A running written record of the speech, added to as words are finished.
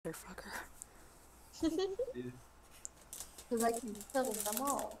motherfucker. Because I can kill them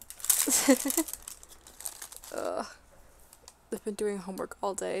all. Ugh. I've been doing homework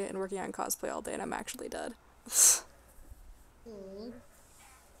all day and working on cosplay all day, and I'm actually dead.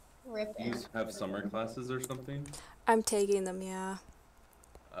 Rip You it. have summer classes or something? I'm taking them, yeah.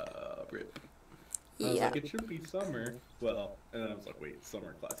 Rip. I was Yeah. like, it should be summer. Well, and then I was like, wait,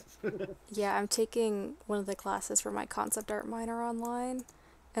 summer classes. Yeah, I'm taking one of the classes for my concept art minor online,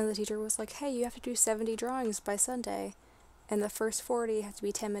 and the teacher was like, hey, you have to do 70 drawings by Sunday, and the first 40 have to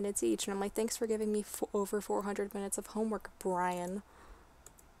be 10 minutes each, and I'm like, thanks for giving me over 400 minutes of homework, Brian.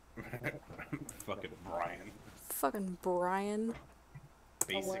 Fucking Brian. Fucking Brian.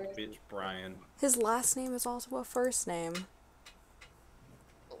 Basic bitch Brian. His last name is also a first name.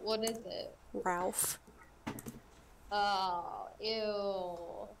 What is it? Ralph. Oh,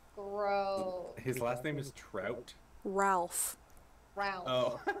 ew. Gross. His last name is Trout. Ralph. Ralph.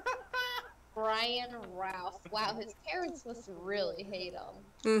 Oh. Brian Ralph. Wow, his parents must really hate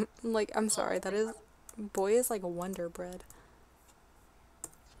him. Like, I'm sorry, that is... Boy is like Wonder Bread.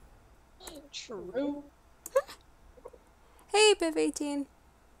 True. Hey, Biv18.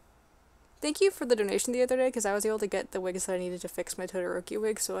 Thank you for the donation the other day, because I was able to get the wigs that I needed to fix my Todoroki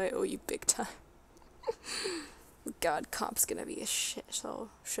wig, so I owe you big time. God, comp's gonna be a shit show.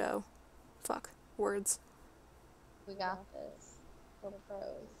 Fuck. Words. We got this. We're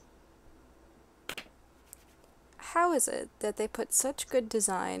pros. How is it that they put such good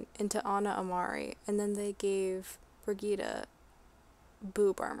design into Anna Amari, and then they gave Brigitte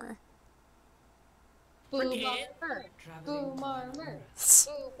boob armor? Boob armor. Boob armor.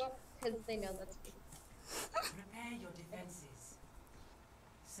 Boob armor. Because they know that's me. Prepare your defenses.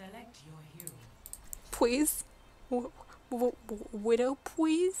 Select your hero. Please? Widow,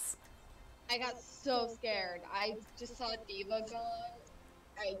 please? I got so scared. I just saw Diva gone.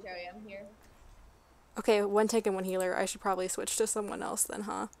 Alright, Joey, I'm here. Okay, one tank and one healer. I should probably switch to someone else then,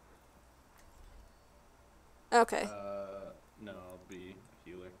 huh? Okay. No, I'll be a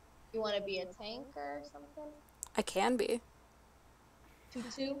healer. You want to be a tank or something? I can be.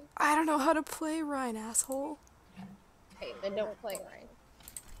 2-2? I don't know how to play Ryan, asshole. Hey, then don't play right.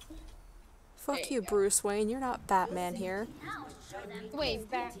 Fuck There you, you go. Bruce Wayne. You're not Batman here. Wait,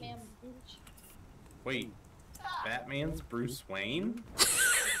 Batman. Wait, Batman's Bruce Wayne?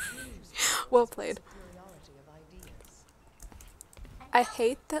 Well played. I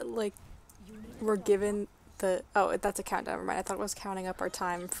hate that, like, we're given the... Oh, that's a countdown. Never mind. I thought it was counting up our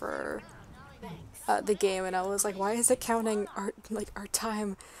time for the game, and I was like, why is it counting our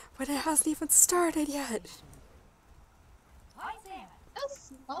time when it hasn't even started yet? No,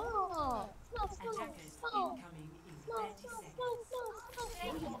 small. Small.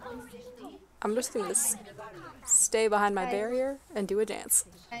 I'm just gonna stay behind my barrier and do a dance.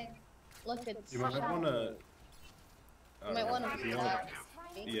 Look at You might want to... You might want to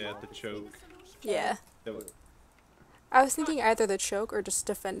Yeah, the choke. Yeah. That would... I was thinking either the choke or just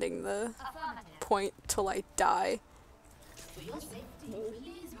defending the point till I die.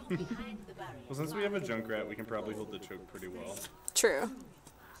 Well, since we have a Junkrat, we can probably hold the choke pretty well. True.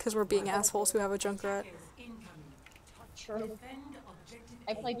 Because we're being assholes who have a Junkrat. True.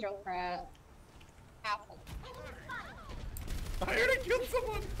 I play Junkrat. Apple. I already killed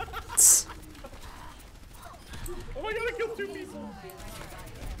someone! Oh my god, I killed 2 people!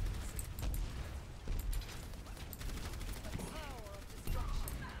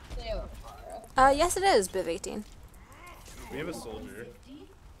 Yes it is, Biv18. We have a soldier,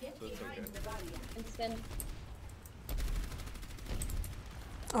 so it's okay. Instant.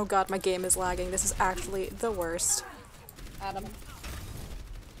 Oh god, my game is lagging. This is actually the worst. Adam.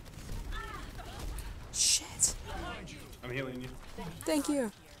 Shit. I'm healing you. Thank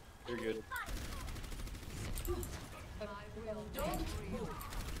you. You're good.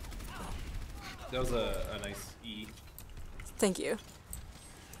 That was a nice E. Thank you.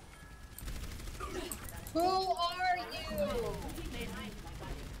 Who are you?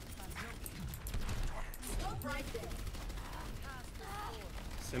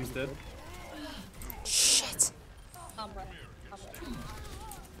 Sim's dead. Shit.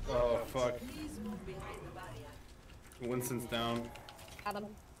 Oh, fuck. Winston's down. Adam.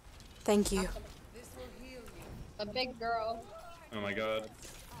 Thank you. A big girl. Oh my god.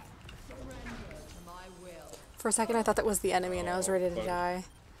 For a second I thought that was the enemy and I was ready to fuck. die.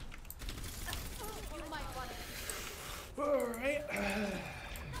 Alright.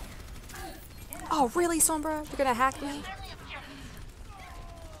 Oh really, Sombra? You're gonna hack me?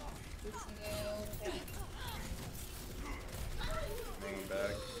 Bring him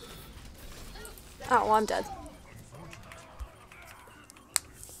back. Oh, well I'm dead.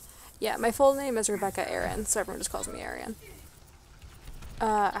 Yeah, my full name is Rebecca Aaron, so everyone just calls me Arian.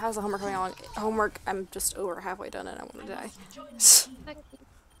 How's the homework coming along? Homework, I'm just over halfway done and I want to die.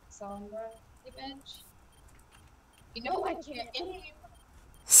 Sombra, you bitch. You know I can't any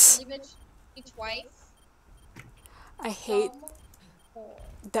bitch me twice. I hate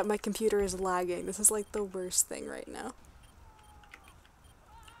that my computer is lagging. This is like the worst thing right now.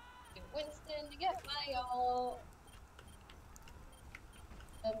 Winston to get my ult.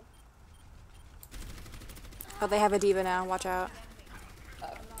 Oh, they have a diva now. Watch out.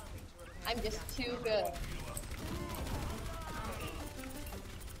 I'm just too good.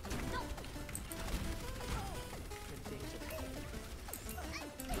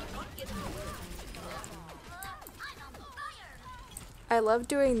 I love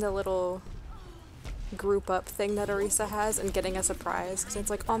doing the little group up thing that Orisa has and getting a surprise, because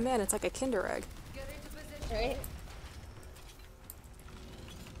it's like, oh man, it's like a Kinder Egg. Right?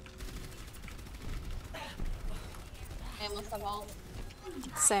 I almost have all.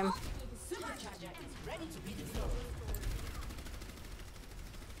 Same.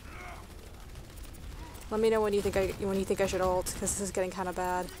 Let me know when you think I should ult, because this is getting kind of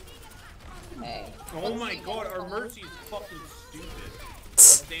bad. Okay. Oh my god, our Mercy is fucking stupid. I'm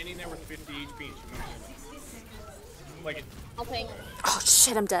standing there with 50 HP and she moves. Like, I'll take. Oh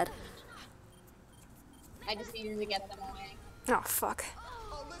shit, I'm dead. I just needed to get them away. Oh fuck.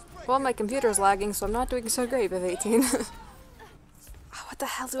 Well, my computer's lagging, so I'm not doing so great with 18. Oh, what the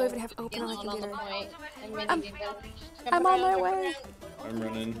hell do I even have open on my computer? I'm on my way. I'm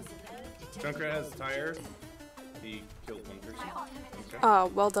running. Junkrat has tire. He killed one person. Okay. Oh,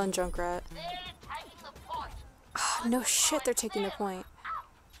 well done, Junkrat. Oh, no shit, they're taking the point.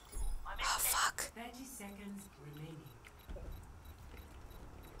 Oh, fuck. 30 seconds remaining.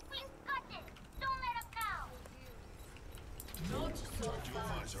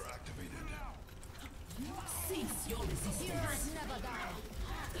 Cease your resistance.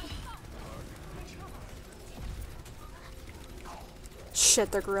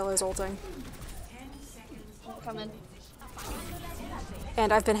 Shit, their gorilla's ulting. Coming.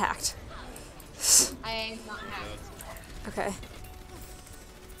 And I've been hacked. I am not hacked. Okay.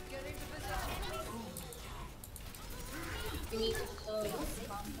 You need to kill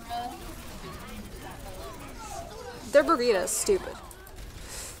Sombra. Their burrito's stupid.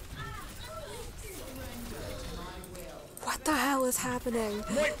 What the hell is happening?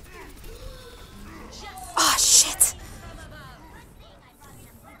 Oh shit!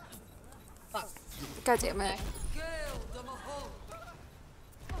 Fuck. God damn it.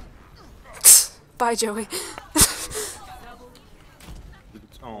 Bye, Joey.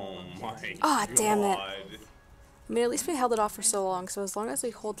 Oh my Ah, damn it. god. I mean, at least we held it off for so long, so as long as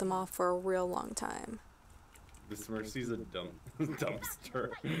we hold them off for a real long time. This Mercy's a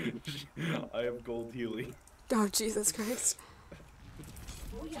dumpster. I have gold healing. Oh, Jesus Christ.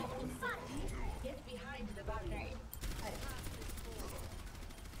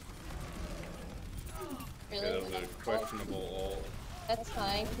 Really? That was a questionable ult. That's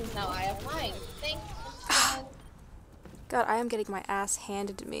fine, because now I have mine. Thanks. God. God, I am getting my ass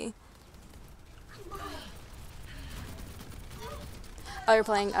handed to me. Oh, you're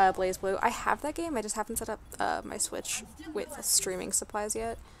playing Blaze Blue. I have that game, I just haven't set up my Switch with streaming supplies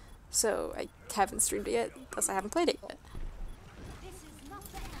yet. So I haven't streamed it yet, thus I haven't played it yet.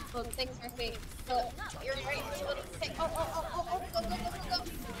 Well, thanks, Murphy. You're right. Okay. Oh, go.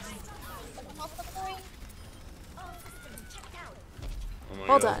 Off the point. Oh my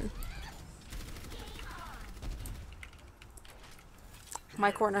Well god. done.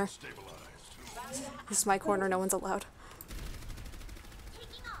 My corner. This is my corner, no one's allowed.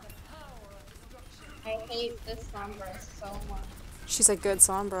 I hate this Sombra so much. She's a good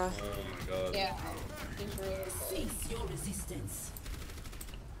Sombra. Oh my god. Yeah, she's really good. Cease your resistance.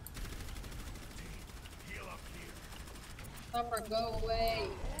 Sombra, go away.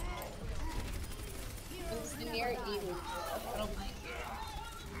 Winston, you're evil. I don't like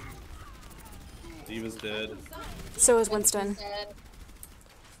it. Diva's dead. So is Winston. Dead.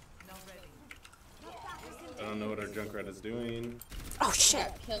 I don't know what our Junkrat is doing. Oh shit.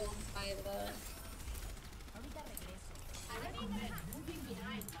 Got killed by the...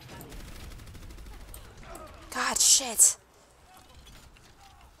 God, shit.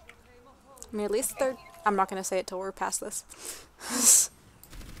 I mean, at least they're... I'm not gonna say it till we're past this.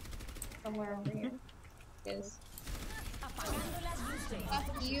 Somewhere over here. Is.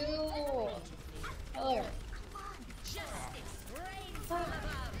 Fuck you! Kill her.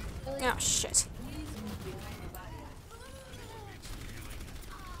 Oh, shit.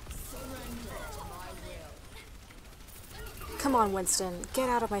 Come on, Winston. Get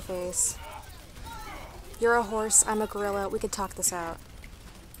out of my face. You're a horse, I'm a gorilla. We could talk this out.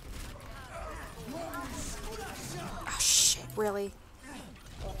 Oh, shit. Really?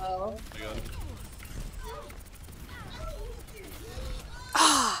 Oh.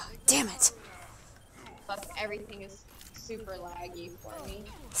 Ah, damn it. Fuck, everything is super laggy for me.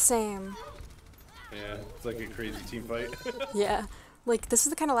 Same. Yeah, it's like a crazy team fight. Yeah. Like, this is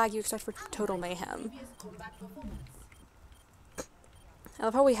the kind of lag you expect for Total Mayhem. I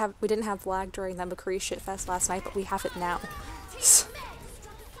love how we didn't have lag during the McCree shitfest last night, but we have it now.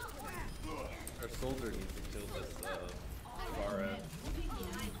 Our soldier needs to kill this Pharah.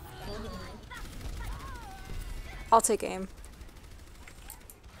 I'll take aim.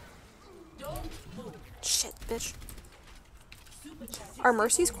 Shit, bitch. Our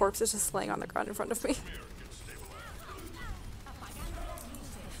Mercy's corpse is just laying on the ground in front of me.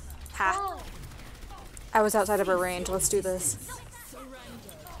 Ha. I was outside of her range. Let's do this.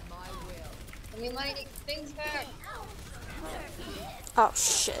 I mean, like, things back. Oh,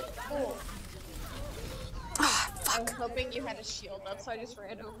 shit. Cool. Ah, I fuck. was hoping you had a shield up, so I just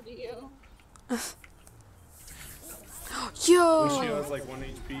ran over to you. Yo! Lucio has like 1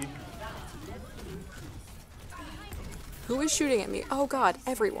 HP. Who is shooting at me? Oh god,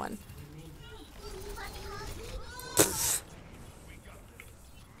 everyone.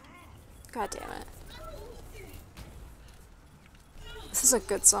 God damn it. This is a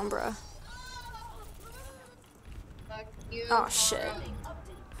good Sombra. Fuck you. Oh shit.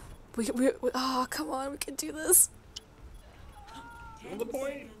 Oh, come on, we can do this. On the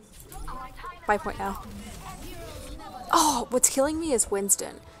point. My point now. Oh, what's killing me is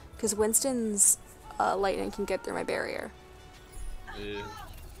Winston. Because Winston's lightning can get through my barrier. Yeah.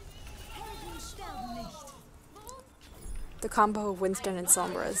 The combo of Winston and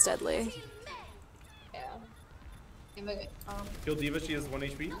Sombra is deadly. Yeah. Give it, Kill Diva, she has 1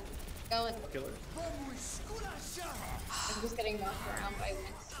 HP. going. Kill her. I'm just getting knocked around by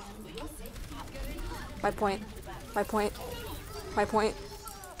Winston. My point. My point. My point.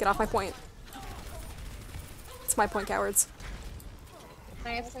 Get off my point. It's my point, cowards. I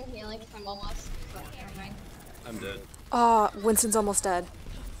have some healing because I'm almost. Oh, never mind. I'm dead. Oh, Winston's almost dead.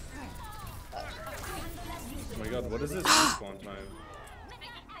 Oh my god, what is this respawn time?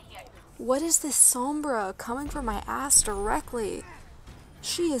 What is this Sombra coming for my ass directly?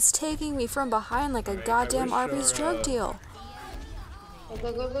 She is taking me from behind like a Alright, goddamn I wish Arby's our, drug deal. Go,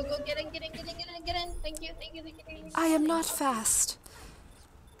 go, go, go, go, get in, get in, get in, get in, get in. Thank you, thank you, thank you, thank you. I am not fast.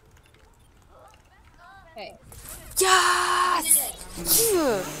 Okay. Yes!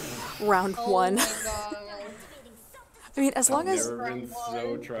 Ugh. Round Oh one. my god. I mean, as long I've as never been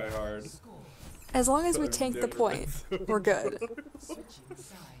so try hard. we tank the point, we're good.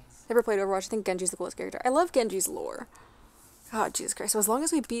 Never played Overwatch. I think Genji's the coolest character. I love Genji's lore. Oh, Jesus Christ. So as long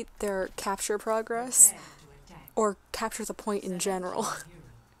as we beat their capture progress, or capture the point in general,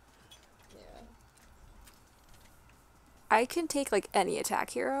 Yeah. I can take, like, any attack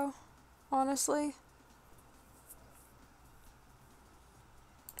hero, honestly.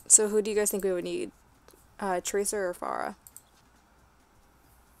 So who do you guys think we would need? Tracer or Pharah?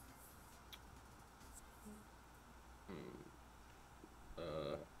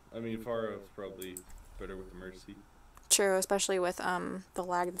 I mean, Pharah's probably better with the Mercy. True, especially with the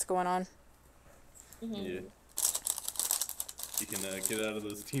lag that's going on. Yeah. You can get out of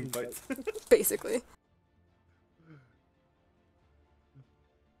those team fights. Basically.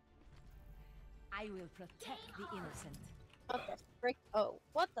 I will protect the innocent. What the frick? Oh,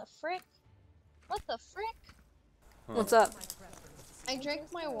 what the frick? What the frick? What's up? I drank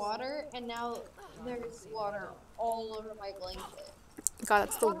my water and now there's water all over my blanket. God,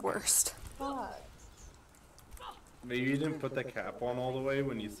 that's the worst. Fuck. Maybe you didn't put the cap on all the way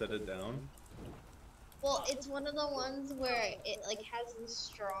when you set it down. Well, it's one of the ones where it like has the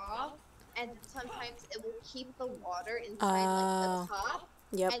straw, and sometimes it will keep the water inside like the top,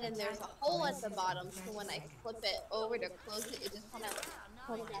 Yep. and then there's a hole at the bottom. So when I flip it over to close it, it just kind of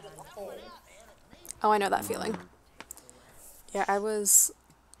comes out of the hole. Oh, I know that feeling. Yeah, I was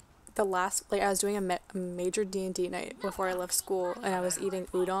I was doing a major D&D night before I left school, and I was eating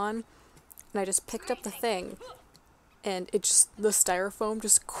udon, and I just picked up the thing, and the styrofoam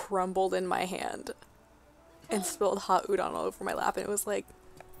just crumbled in my hand, and spilled hot udon all over my lap, and it was like,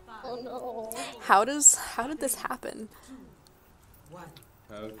 Oh no. how did this happen?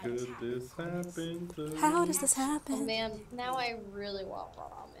 How could this happen to How me? does this Oh happen? man, now I really want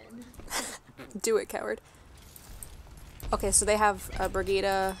ramen. Do it, coward. Okay, so they have a Brigitte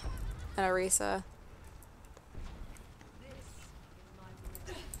and Orisa.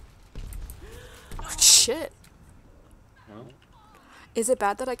 Oh, shit. Well, Is it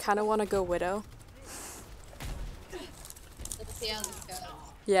bad that I kind of want to go Widow? Let's see how this goes.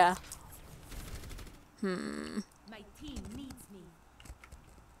 Yeah. My team needs me.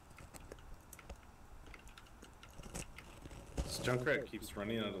 this Junkrat keeps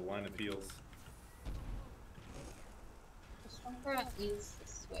running out of the line of heals. This Junkrat needs to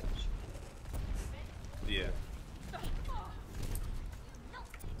switch. Yeah.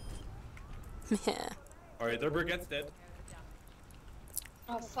 Yeah. Alright, their Brigette's dead.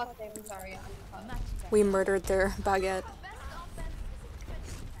 Oh fuck, they was already on the We murdered their baguette.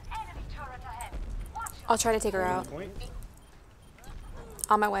 I'll try to take her out. Point.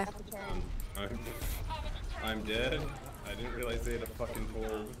 On my way. I'm, I'm dead. I didn't realize they had a fucking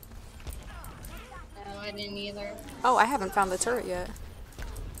pole. No, I didn't either. Oh, I haven't found the turret yet.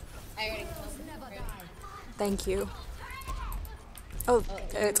 I already killed the turret. Thank you. Oh,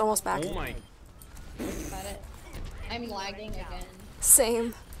 it's almost back. Oh my. Got it. I'm lagging again.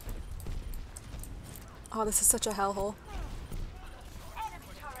 Same. Oh, this is such a hellhole.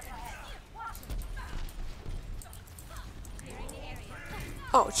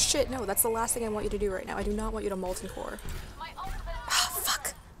 Oh shit, no, that's the last thing I want you to do right now. I do not want you to molten core. Ah,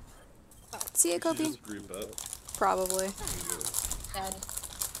 fuck. See ya, We should Kobe? just group up. Probably. Dead.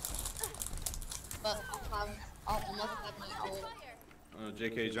 But I'll almost have my ult.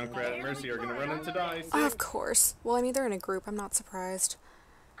 JK, Junkrat, and Mercy are gonna run into die. Of course. Well, I mean, they're in a group. I'm not surprised.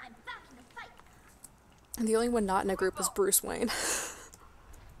 And the only one not in a group is Bruce Wayne.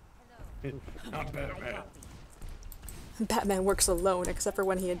 Not Batman. Batman works alone, except for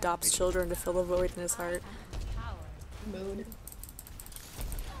when he adopts children to fill a void in his heart. Mood.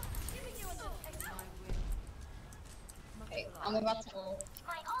 Okay, I'm about to ult.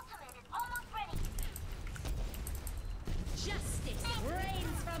 Justice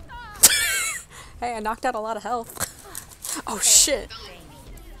reigns from Hey, I knocked out a lot of health. Oh shit.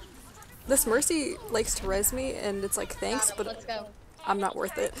 This Mercy likes to res me, and it's like, thanks, but Let's go. I'm not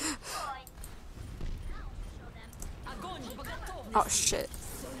worth it. Oh shit.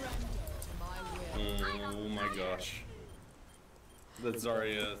 Oh my gosh. That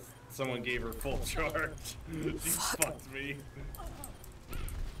Zarya, someone gave her full charge. She fucked me.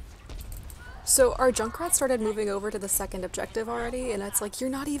 So our Junkrat started moving over to the second objective already, and it's like, you're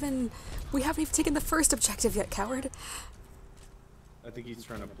not even... We haven't even taken the first objective yet, coward. I think he's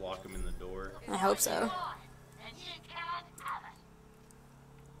trying to block him in the door. I hope so.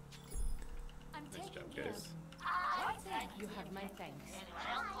 Nice job, guys. you have my thanks.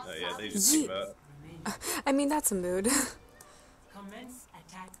 Yeah, they just gave up. I mean, that's a mood. Commence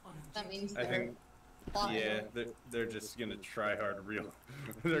attack on That means I they're think, blocking. yeah, they're just gonna try hard real.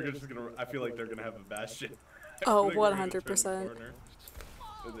 They're just gonna, I feel like they're gonna have a bastion. Oh, They're gonna turn the 100%. corner,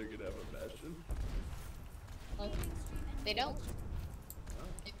 and they're gonna have a bastion. Look, they don't.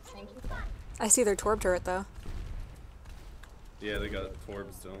 Thank you. I see their Torb turret, though. Yeah, they got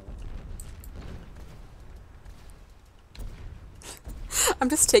Torb still. I'm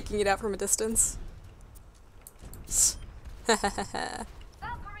just taking it out from a distance.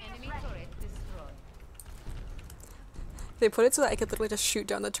 Enemy turret destroyed. They put it so that I could literally just shoot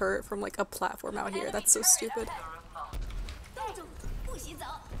down the turret from like a platform out here. That's so stupid. Okay,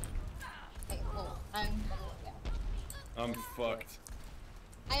 well, I'm fucked.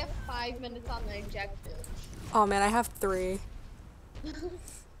 I have 5 minutes on the objective. Oh man, I have 3.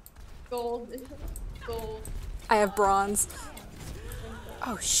 Gold. Gold. I have bronze.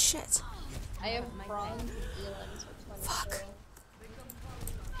 Oh shit. I have bronze and Elans for 22. Fuck.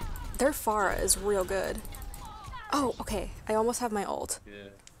 Their Pharah is real good. Oh, okay. I almost have my ult. Yeah.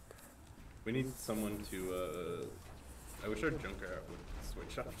 We need someone to, I wish our Junkrat would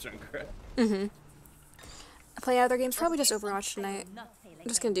switch off Junkrat. Mm-hmm. Playing other games, probably just Overwatch tonight. Not say I'm like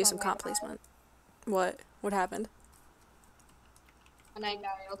just gonna do some comp placement. What? What happened? When I die,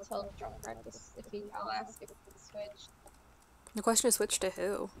 I'll tell Junkrat I'll ask if it can switch. The question is, switch to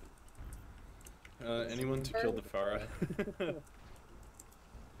who? Anyone to kill the Pharah.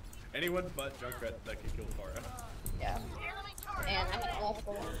 Anyone but Junkrat that can kill Pharah. Yeah. And I have all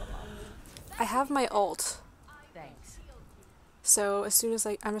 4 of them on me. I have my ult, thanks. so as soon as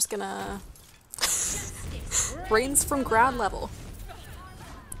I'm just gonna... Reigns from ground level.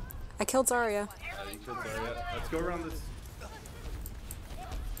 I killed Zarya. You killed Zarya. Let's go around this.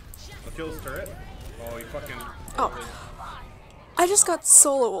 I'll kill his turret. Oh, he fucking... Oh. I just got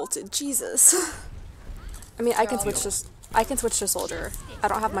solo ulted, Jesus. I mean, I can switch to soldier. I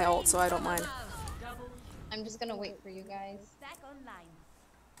don't have my ult, so I don't mind. I'm just gonna wait for you guys. Back online.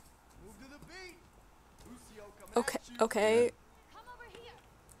 Okay, okay. Come over here.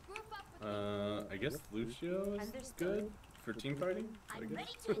 Group up with I guess Lucio is good for team fighting. I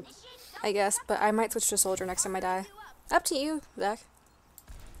guess. I guess, but I might switch to soldier next time I die. Up to you, Zach.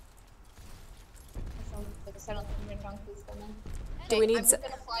 That sounds good, 'cause I don't think I'm gonna drunk this woman. Do we need I'm just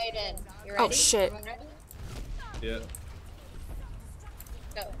gonna fly it in. You Oh, ready? shit. Everyone ready? Yeah.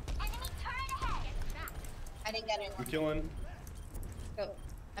 Go. I didn't get it. I'm killing. Go.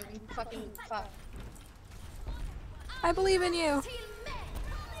 I'm fucking fuck. I believe in you.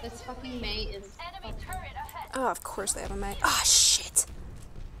 This fucking May is. Oh, of course they have a May. Ah, shit.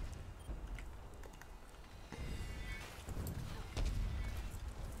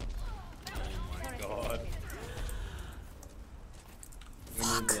 Oh my god. We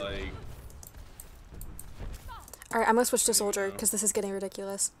need like. Alright, I'm gonna switch to soldier because this is getting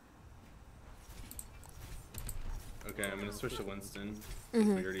ridiculous. Okay, I'm gonna switch to Winston. Since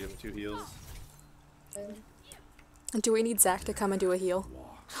we already have 2 heals. Do we need Zach to come and do a heal?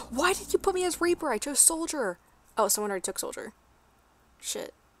 Why did you put me as Reaper? I chose soldier. Oh, someone already took soldier.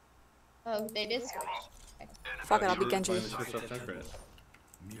 Shit. Oh, they did switch. Fuck it, I'll be You were Genji. finally switched up Junkrat.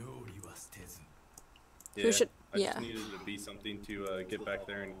 Yeah, Who should? I Yeah. just needed to be something to get back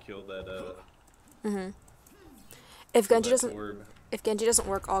there and kill that. If kill Genji that doesn't, orb. if Genji doesn't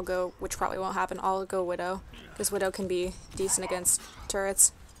work, I'll go. Which probably won't happen. I'll go Widow, because Widow can be decent against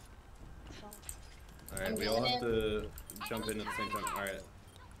turrets. Alright, we all have to jump in at the same time. Alright.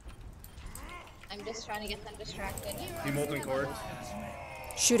 I'm just trying to get them distracted. He molten core.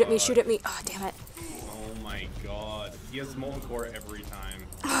 Shoot at me! Shoot at me! Oh, damn it! Oh my god. He has molten core every time.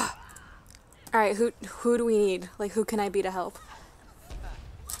 All right, who do we need? Like, who can I be to help?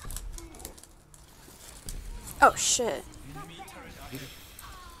 Oh shit!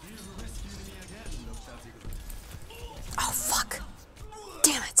 Oh fuck!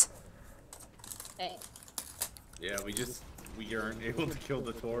 Damn it! Hey. Yeah, we aren't able to kill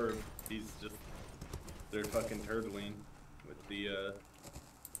the Torb. He's just, they're fucking turtling with the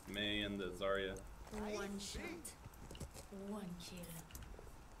May and the Zarya. One shot. One kill.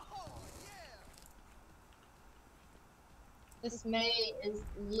 This May is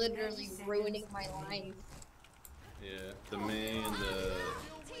literally ruining my life. Yeah, the May and the,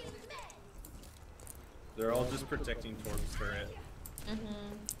 they're all just protecting Torb's turret.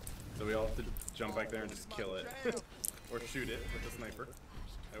 So we all have to jump back there and just kill it. Or shoot it with a sniper.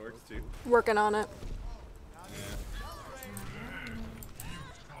 That works too. Working on it. Yeah.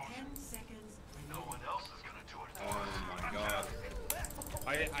 10 seconds. Oh my god.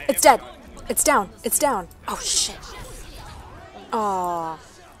 It's dead. It's down. It's down. Oh shit. Aw.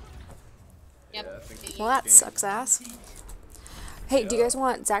 Yep. Yeah, I think Well, that sucks ass. Hey, do you guys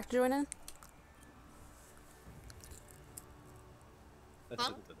want Zach to join in? that's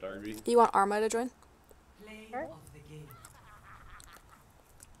it, the Darby. You want Arma to join? Play Sure. of the game.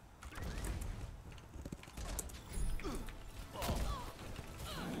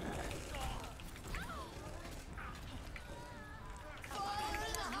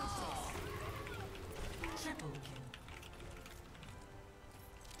 Triple kill.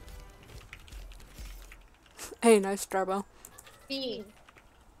 Hey, nice Starbo. B.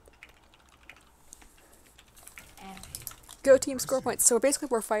 Epic. Go team score points. So basically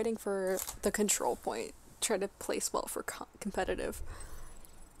we're fighting for the control point. Try to place well for competitive.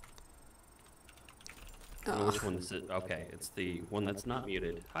 Oh, which one is it? Okay, it's the one that's not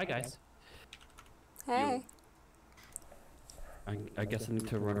muted. Hi, guys. Hey. I guess I need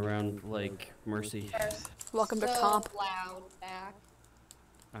to run around like Mercy. Welcome to So comp. loud back.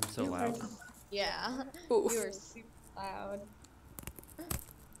 I'm so loud. Yeah. Oof. You are super loud.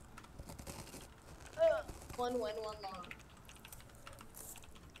 One win, one loss.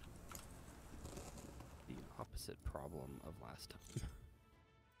 The opposite problem of last time.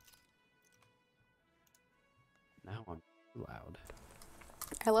 Now I'm too loud.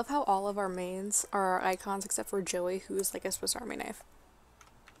 I love how all of our mains are our icons except for Joey, who's like a Swiss Army knife.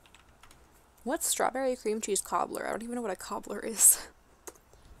 What's strawberry cream cheese cobbler? I don't even know what a cobbler is.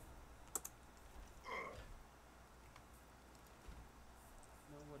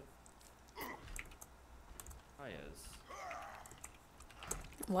 Know what pie is?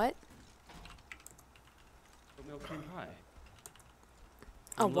 What? Oatmeal cream pie.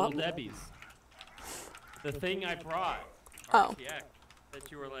 Oh, From Little what? Debbie's. The thing I brought. Oh. RTX,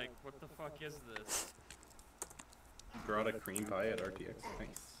 that you were like, what the fuck is this? You brought a cream pie at RTX.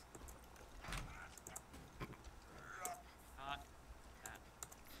 Thanks.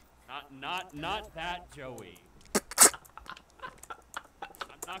 Not that, Joey. I'm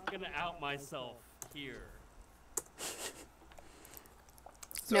not gonna out myself here.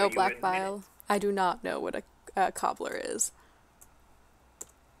 No, Black Bile. I do not know what a cobbler is.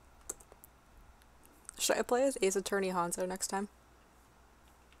 Should I play as Ace Attorney Hanzo next time?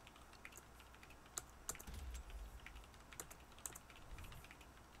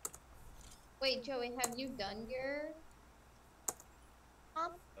 Wait, Joey, have you done your?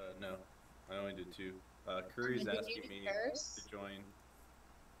 No, I only did 2. Curry's Did you asking do me yours? to join.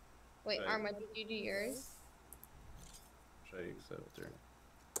 Wait, Should I- Arma, did you do yours? Should I accept her?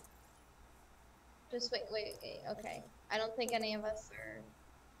 Just wait. Okay. I don't think any of us are.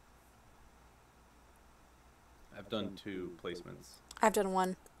 I've done 2 placements. I've done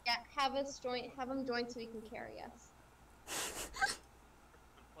 1. Yeah, have us join. Have them join so we can carry us.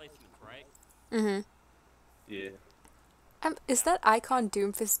 Placements, right? Mm-hmm. Yeah. Is that icon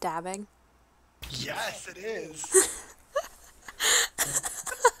Doomfist dabbing? Yes, it is.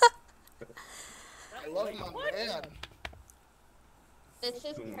 I love my man. This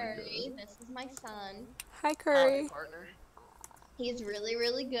is Oh my Curry. This is my son. Hi, Howdy, Curry. partner. He's really,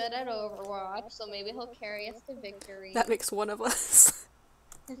 really good at Overwatch, so maybe he'll carry us to victory. That makes one of us.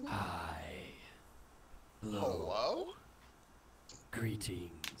 Hi. Hello?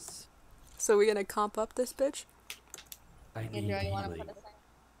 Greetings. So we gonna comp up this bitch? I Andrew, need you want to healing. put us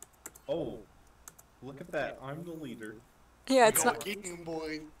in? Oh, look at that! I'm the leader. Yeah, We it's go not. Game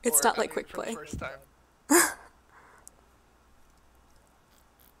Boy. It's or, not I like mean, quick for the play. First time.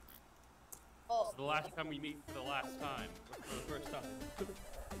 Oh, The last time we meet for the last time. For the first time.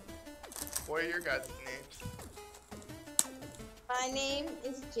 What are your guys' names? my name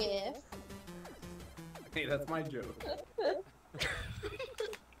is Jeff. Hey, that's my joke.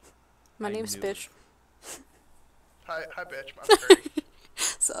 My I name's knew bitch. Hi, bitch. I'm Curry.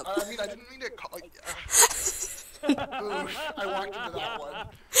 Sup? I mean, I didn't mean to call you. Oof, I walked into that one.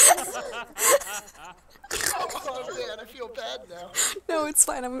 Oh man, I feel bad now. No, it's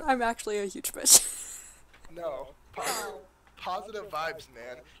fine. I'm actually a huge bitch. No, positive vibes,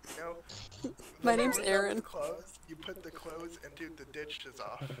 man. You know. My the name's moment that Aaron. was closed, you put the clothes and dude, the ditch is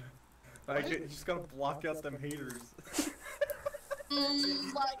off. You just gotta block out them haters.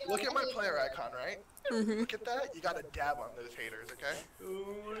 Look at my player icon, right? Mhm. Look at that. You gotta dab on those haters, okay?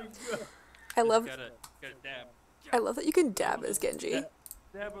 Oh my god. I love Gotta dab. that you can dab as Genji.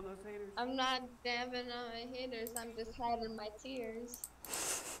 Dab on those haters. I'm not dabbing on my haters. I'm just hiding my tears.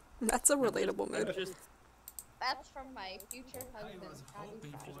 That's a relatable mood. Just That's from my future I husband. was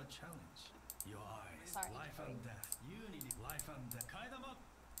hoping for a challenge. Your eyes, Sorry, life sorry. and death. Unity, life and death. Kaidama,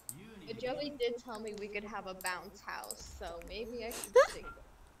 unity. But Joey did tell me we could have a bounce house, so maybe I should stick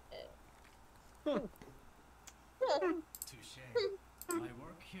with it. Touche. My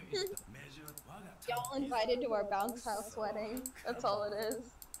work here is the measure of waga Y'all time. invited to our bounce house wedding. That's all it is.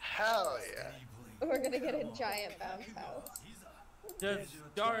 Hell yeah. We're gonna get a giant bounce house. does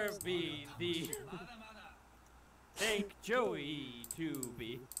Darby the thank Joey to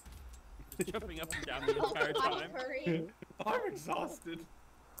be jumping up and down the entire Hi, time? Curry. I'm exhausted.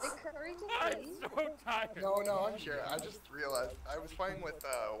 Did Curry just I'm leave? so tired. No, I'm here. I just realized I was playing with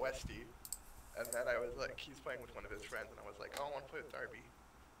Westy, and then I was like, he's playing with one of his friends, and I was like, oh, I want to play with Darby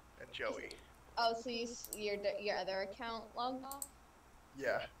and Joey. Oh, so your other account logged off?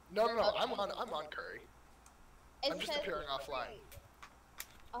 Yeah. No, I'm on Curry. I'm just says appearing offline. Curry.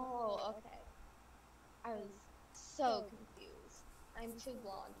 Oh, okay. I was so confused. I'm too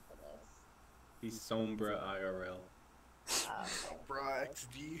blonde for this. He's Sombra IRL. Bruh,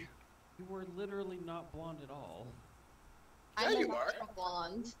 XD. You were literally not blonde at all. I'm Yeah, a you are. natural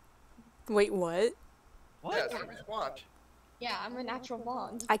blonde. Wait, what? What? Yeah, Darby's blonde. Yeah, I'm a natural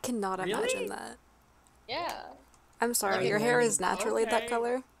blonde. I cannot Really? imagine that. Yeah. I'm sorry, Okay. your hair is naturally that Okay.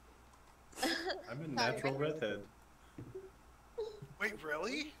 color? I'm a natural redhead. Wait,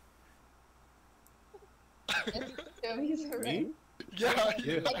 really? Joey's right. Me? Yeah,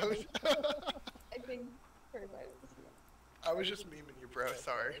 Yeah. I was, I think Curry might have just- I was just memeing you, bro.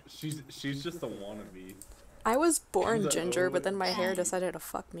 Sorry. She's just a wannabe. I was born The ginger, but then my hair OG. decided to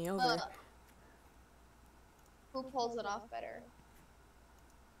fuck me over. Who pulls it off better?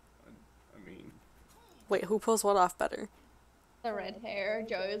 I mean, Wait, who pulls what off better? The red hair.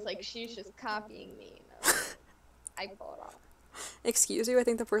 Joey's like, she's just copying me. And I was like, I pull it off. Excuse you, I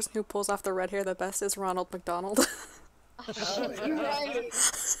think the person who pulls off the red hair the best is Ronald McDonald. Hell You're yeah. right.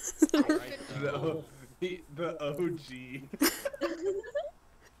 Right, the, the OG.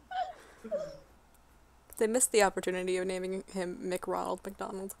 They missed the opportunity of naming him Mick Ronald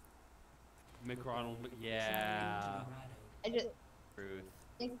McDonald. McRonald, yeah. I just Truth.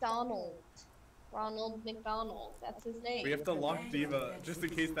 McDonald. Ronald McDonald. That's his name. We have to lock Diva just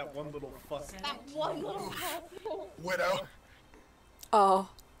in case that one little fuck. That one little asshole. Widow. Oh.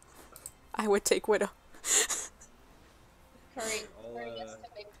 I would take Widow. Curry. I'll, Curry gets to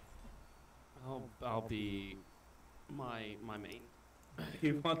make. I'll be my main.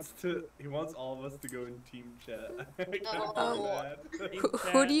 He wants all of us to go in team chat. I got so Oh. mad.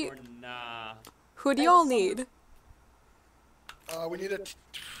 Who do you- Or nah. Who do y'all need? We need a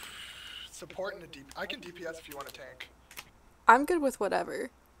support and a DP. I can DPS if you want a tank. I'm good with whatever.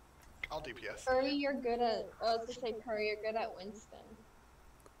 I'll DPS. Curry, you're good at. I was gonna say Curry, you're good at Winston.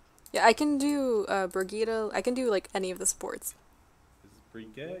 Yeah, I can do Brigitte. I can do like any of the sports. Is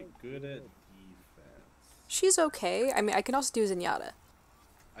Brigitte good at defense? She's okay. I mean, I can also do Zenyatta.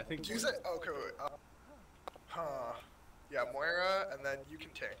 I think. Use it. Okay. Yeah, Moira, and then you can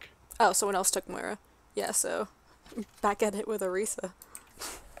tank. Oh, someone else took Moira. Yeah, so back at it with Orisa.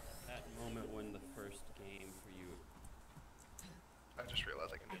 That moment when the first game for you. I just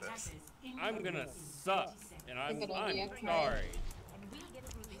realized I can do this. I'm gonna suck, and I'm Good idea, Craig. sorry.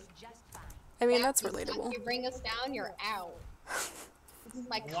 I mean, that's If relatable. you bring us down, you're out. This is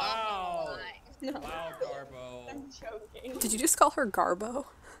my Wow. comment. No, Wow, Garbo. I'm joking. Did you just call her Garbo?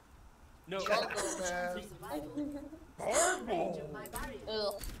 No. Garbo, man. Garbo.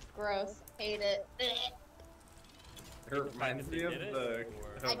 Ugh, gross. Hate it. It reminds me of the.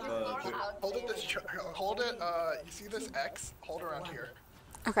 I just thought the about Hold it. Hold it. You see this X? Hold around here.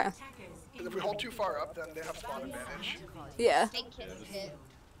 Okay. 'Cause if we hold too far up, then they have spawn advantage. Yeah. They kissed it.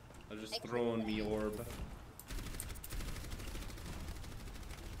 I'm just throwing me orb.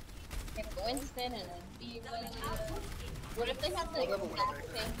 If Winston and a D.Va. What if they had the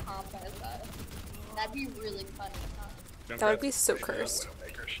exact same comp as us? That'd be really funny, huh? That would be so cursed.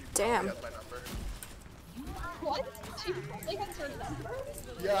 Widowmaker, she Damn. probably has my number. What? She probably has her number?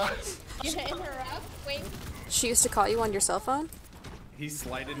 Yeah. You hit her up? Wait. She used to call you on your cell phone? He's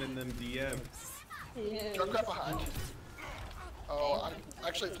sliding in them DMs. Yeah. Jump right behind. Oh,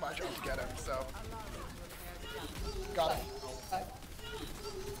 actually, it's my job to get him, so. Got him.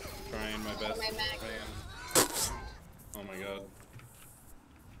 Trying my best. my back. Oh my god.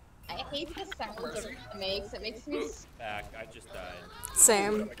 I hate the sounds Mercy? it makes. It makes me Back. I just died.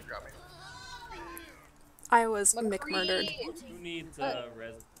 Same. Widowmaker got me. I was McMurdered. Who needs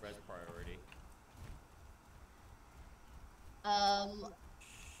res priority?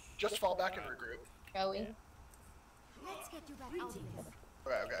 Just fall back and regroup. Joey.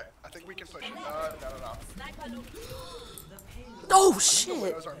 Okay. I think we can push. No. Oh, The shit!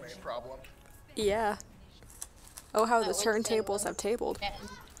 Widow's our main problem. Yeah. Oh, how the Winston turntables was have tabled. getting-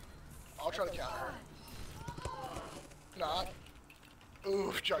 I'll try to counter her. Not.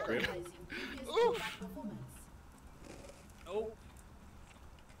 Oof, Junkrat. Oof. Oh.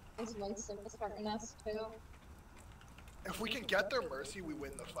 Is Winston starting us too? If we can get their Mercy, we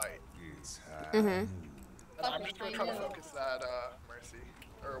win the fight. Mm-hmm. And I'm just gonna try to focus that Mercy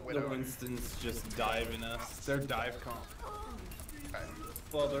or The Widow. Winstons just diving us. They're dive comp. Okay.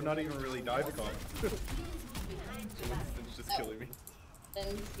 Well, they're not even really dive comp. The Winston's just killing me.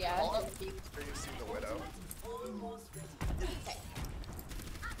 Then yeah, I'll then have keep. for you see the Widow. Okay.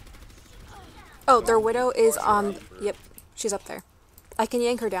 Oh, their widow is on. Yep, she's up there. I can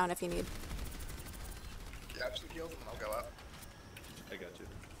yank her down if you need. Yeah, just the heals and I'll go up. I got you.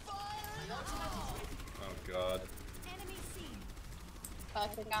 Oh god.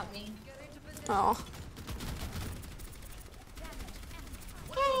 Fuck, it got me. Oh.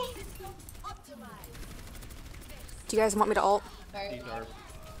 Do you guys want me to ult? Sorry. These are. Got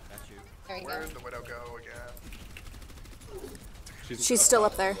you. There you Where go. did the Widow go again? She's still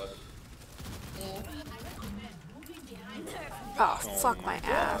up there. Yeah. Oh, fuck my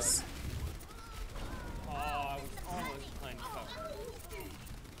ass. Oh, I was almost playing cover.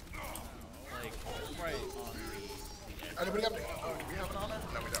 Like, right on the edge. Anybody have? Oh, do we have an honor?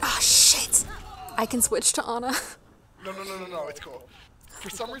 No, we don't. Ah, shit! I can switch to Ana. No, it's cool. For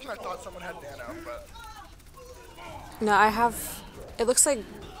some reason, I thought someone had Nano, but No, I have. It looks like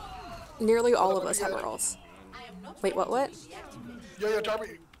nearly all of us have our ults. Wait, what? yo,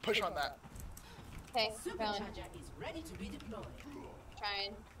 Darby, push on that. Okay, going.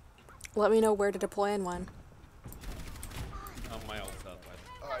 Trying. Let me know where to deploy and when. Oh, my ult's up.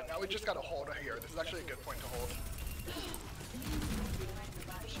 All right, now we just gotta hold here. This is actually a good point to hold.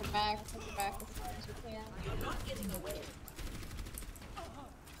 Push her back as far as you can.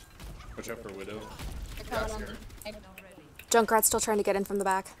 Watch out for Widow. They're coming Yes, on here. the Junkrat's still trying to get in from the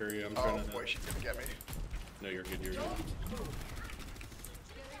back. Hurry, I'm Oh trying to. boy, she's gonna get me. No, you're good. You're good.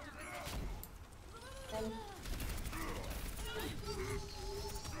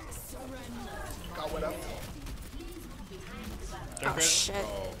 Got Widow. Oh, shit.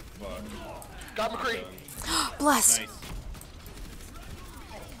 Oh fuck. Got McCree. Bless. Nice.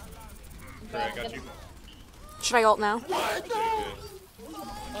 Hurry, I got you. Should I ult now? What? Okay, No. good.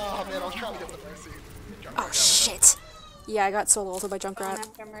 Oh man, I was trying to get the Mercy. Junkrat Oh got it. shit. Yeah, I got solo ulted by Going Junkrat.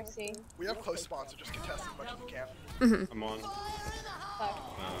 after Mercy. We have close spawns, so just contest as much as we can. I'm on. Fuck.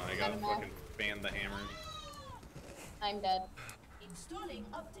 I gotta fucking fan the hammer. I'm dead. Installing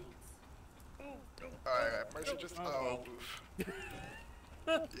updates. Alright, Mercy just. Oh, oof.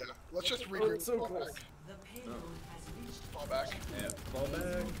 Yeah, let's just regroup. so fall close. back. The payload has reached Fall back. Yeah, fall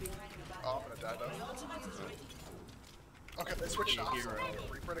back. Oh, I'm gonna die though. Okay, they switched off. So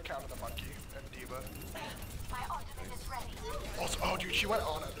Reaper to counter the monkey and Diva. Also, oh dude, she went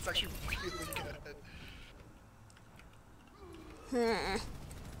on it. That's actually really good.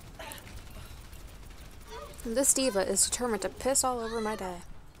 This diva is determined to piss all over my day.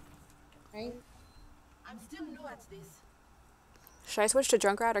 Right? I'm still new at this. Should I switch to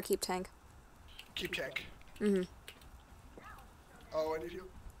Junkrat or keep tank? Keep tank. Mm-hmm. Oh, I need you.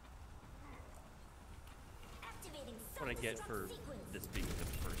 What I get for this being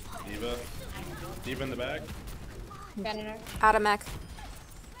the first. Diva. Diva in the back. Banner. Out of mech.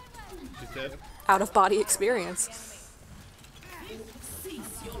 She's dead. Out of body experience.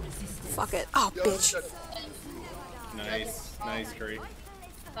 Fuck it. Oh, Yo, bitch. shit. Nice. Nice, Curry.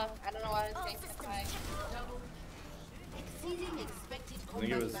 Fuck, I don't know why I was getting so high. Exceeding expected I think it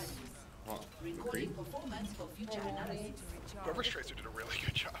combat was. values. Huh, Recording Creed? performance for future analysis. Whoever's Tracer did a really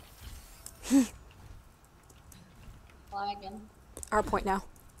good job. Lagging. Our point now.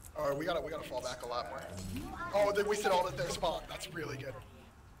 Alright, we gotta fall back a lot more. Oh, they wasted all of their spawn. That's really good.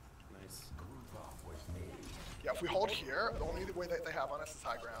 Nice. Yeah, if we hold here, the only way that they have on us is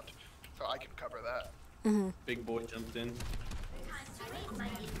high ground. So I can cover that. Big boy jumped in.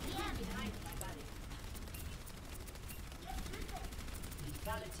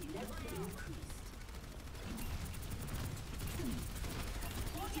 Vitality level increased.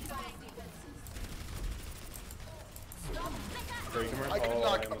 Curry, come here. I could Oh,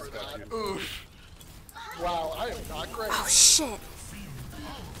 not I cover almost got that. you. Oof. Wow, I am not great. Oh, shit.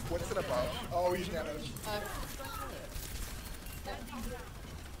 What's it above? Oh, he's nanos.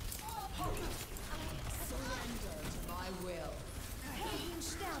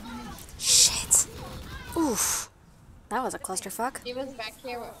 Shit. Oof. That was a clusterfuck. He was back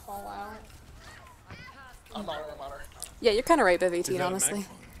here with Fallout. I'm on her, I'm on her. Yeah, you're kind of right, Viv Is 18, that a honestly. mech?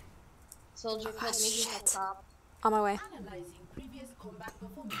 Soldier killed me, he's on shit. top. On my way. Analyzing previous combat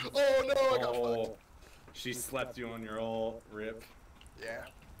performance. Oh no, I got fucked. Oh, she slept you on your ult. Rip. Yeah.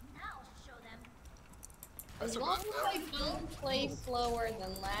 I As survived long as I that. don't play slower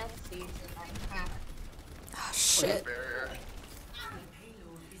than last season, I'm happy. Oh, Look shit. at barrier. The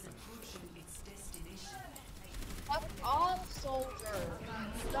payload is approaching its destination. Fuck off, soldier.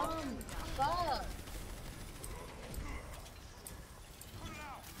 Dumb fuck.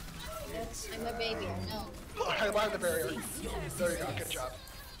 Yes, I'm a baby, I know. Hide behind the barrier. There you go, good job.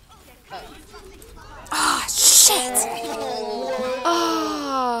 Ah, shit.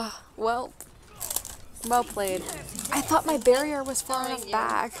 Ah, well played. I thought my barrier was far enough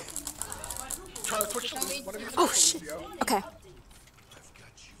back. Try to switch to Lucio. One of you Oh, switch to shit. Lucio. Okay.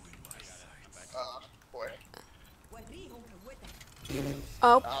 Boy.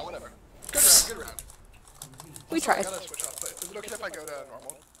 Oh, Whatever. Good round, good round. we I tried. gotta switch off, but is it okay if I go to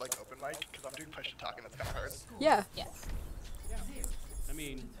normal, like open mic? Because I'm doing push to talk and it's kind of hard. Yeah. Yes. I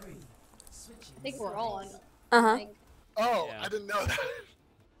mean, I think we're all on. Uh-huh. Like, Oh, Yeah. I didn't know that.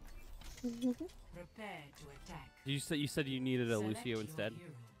 Prepare to attack. you said you needed a Select Lucio your instead. hero.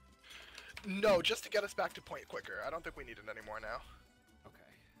 No, just to get us back to point quicker. I don't think we need it anymore now.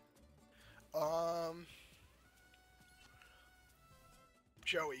 Okay.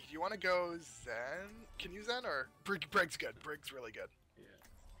 Joey, do you want to go Zen? Can you Zen or Brig's good? Brig's really good.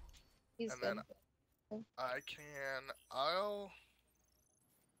 he's And good. then I'll.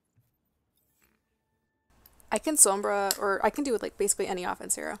 I can Sombra, or I can do like basically any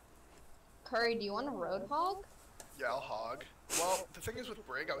offense hero. Curry, do you want a Roadhog? Yeah, I'll hog. Well, the thing is with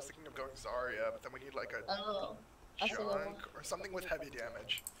Brig, I was thinking of going Zarya, but then we need like a Oh. That's a good one. Junk or something with heavy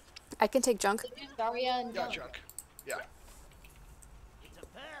damage. I can take junk. Do Zarya and Yeah, Junk. Junk. Yeah.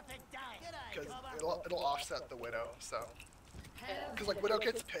 Because it'll offset the Widow, so. Because like Widow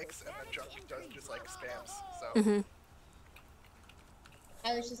gets picks and then Junk does just like spams, so.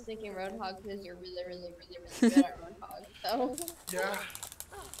 I was just thinking Roadhog because you're really, really, really, really good at Roadhog. So Yeah.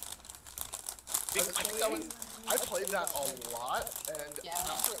 I think that was. I played that a lot, and Yeah.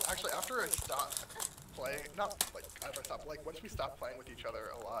 after I stopped playing, not like after I stopped, like once we stopped playing with each other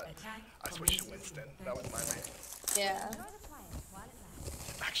a lot, Attack I switched to commences Winston. in That was 30 my main. yeah.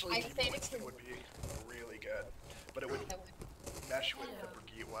 Actually, I say Winston would be really good, but it would mesh with the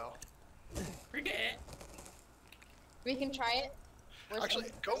Brigitte well. We can try it. Where's Actually,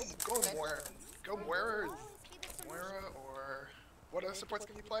 the- go Moira. Go Moira or what other supports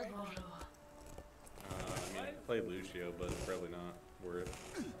can you play? I mean, play Lucio, but probably not worth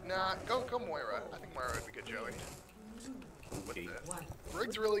it. Nah, go Moira. I think Moira would be good, Joey. With Okay. this.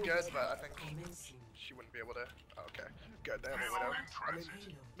 Rig's really good, but I think Commencing. she wouldn't be able to. Oh, okay, good. They have a Widow. I mean,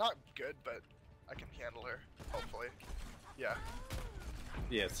 not good, but I can handle her. Hopefully. Yeah.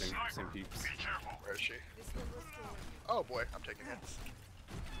 Yeah, same peeps. Where is she? Oh boy, I'm taking hits.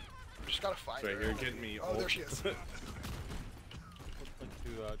 Just gotta find Right her. here, getting me. Oh, there she is. To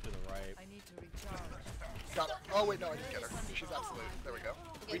the right. I need to recharge. Got her. Oh wait, no, I didn't get her. She's absolute. There we go.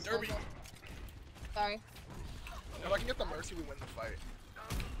 Okay, Wait, Derby. Sorry. If I can get the Mercy, we win the fight.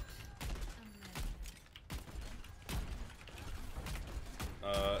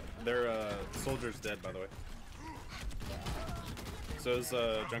 Their soldier's dead, by the way. So is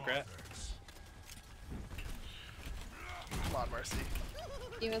Junkrat. Come on, Mercy.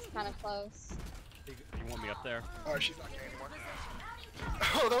 He was kind of close. You want me up there? Oh, she's not getting anymore.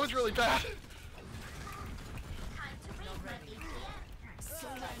 Oh, that was really bad.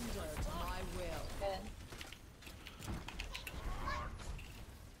 Surrender to my will. Good.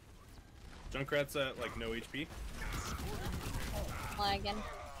 Junkrat's at like no HP. Lagging.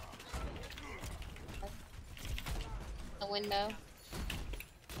 The window.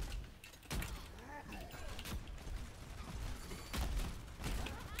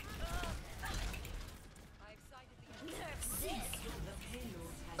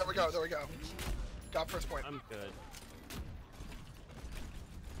 There we go. There we go. Got first point. I'm good.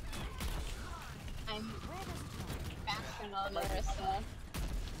 I'm faster on Orisa.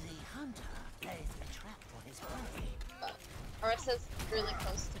 The hunter plays the trap for his prey. But Orisa's really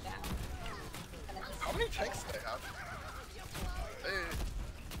close to down. And I just- How many tanks do they have?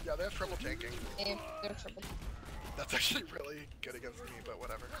 Yeah, they have trouble tanking. They're triple. That's actually really good against me, but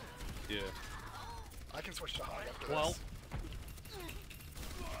whatever. Yeah. I can switch to Hog after Well. this.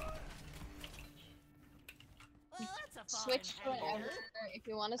 Switch whatever. If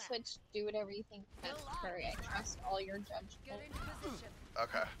you want to switch, do whatever you think necessary. I trust all your judgment.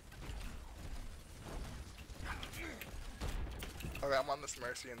 Okay. Okay, I'm on this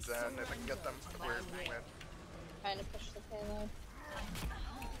Mercy and Zen. If I can get them, we're win. Trying to push the payload.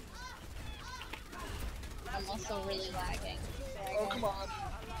 I'm also really lagging. Oh, come on.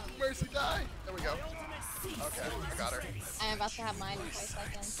 Mercy, die! There we go. Okay, I got her. I'm about to have mine in 5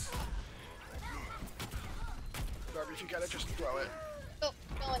 seconds. Darby, if you get it, just throw it. Oh,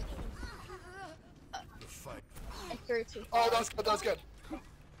 going. I threw too Oh, far. that was good, that was good.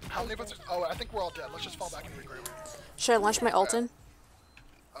 How many of us are... Oh, I think we're all dead. Let's just fall back and regroup. Should I launch my ult in?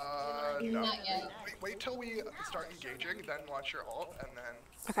 No. Not yet. Wait till we start engaging, then launch your ult, and then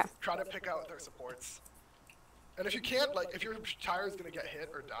Okay. try to pick out their supports. And if you can't, like, if your tire is gonna get hit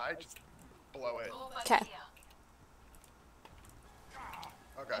or die, just blow it. Okay.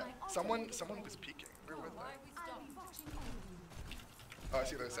 Okay. Someone was peeking. Where were they? Oh, I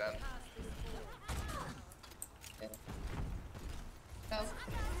see their Zen. Go.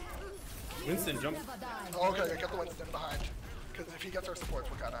 Winston, jump. Oh, okay, get the Winston behind. Because if he gets our supports,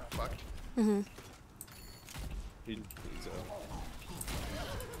 we're kinda fucked. He's,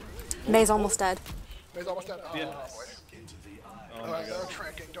 May's almost dead. He's almost dead. Oh, Yeah. boy. oh Oh, my they're god.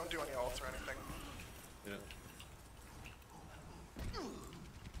 tranking. Don't do any ults or anything. Yeah.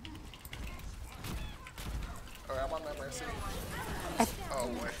 Alright, I'm on my Mercy. Oh,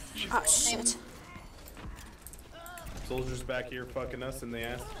 boy. She's Oh low. shit. Soldiers back here fucking us in the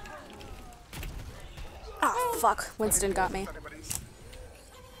ass. Ah, fuck. Winston got me. If anybody's-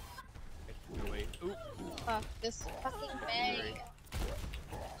 No, wait. Oop. Fuck this fucking May.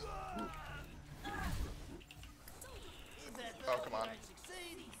 Oh, come on.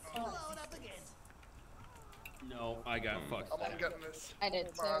 No, I got fucked. I'm on getting this. I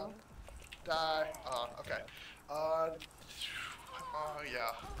did Come on. too. Die. Okay.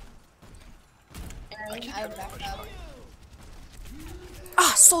 Yeah. Aaron, keep I getting back pushed up. back.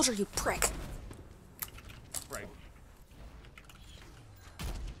 Ah, soldier, you prick. Right.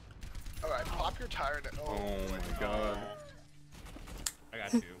 Alright, pop your tire and Oh my god. I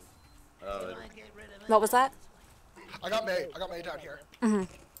got you. What was that? I got May down here.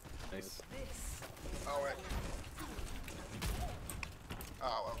 Nice. Oh wait.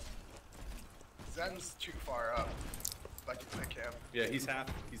 Oh well. Zen's too far up. If I can pick him. Yeah, he's half.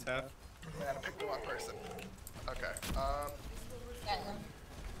 He's half. Man, I picked the wrong person. Okay. Got him.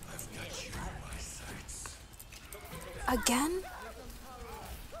 Again?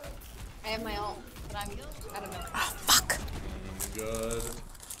 I have my ult, but I'm out of it. Ah, fuck. Good.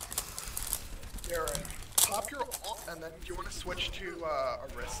 Garen. pop your ult, and then do you want to switch to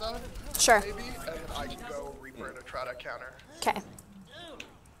Orisa? Sure. Maybe, and then I can go Reaper and a try to counter. Okay.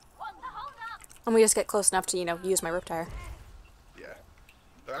 And we just get close enough to, you know, use my Riptire. Yeah.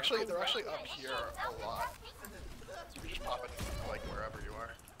 They're actually up here a lot. So we just pop it like wherever you are.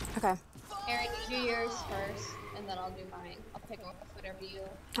 Okay. Aaron, you do yours first, and then I'll do mine. I'll pick up whatever you.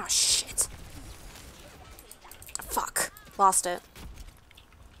 Oh, shit. Fuck. Lost it.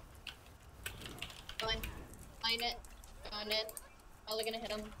 Fine. Find it. Found it. Probably gonna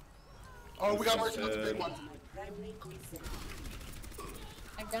hit him. Oh, we got Mercy with the big one.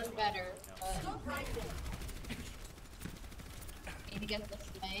 I've done better, but need to get this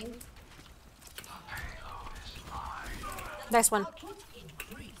thing. Nice one.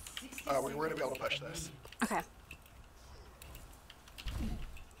 We were gonna be able to push this. Okay.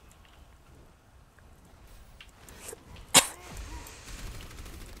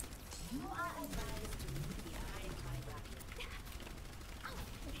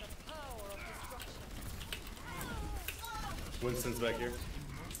 Winston's back here.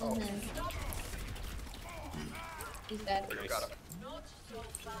 Oh, He's dead. got him.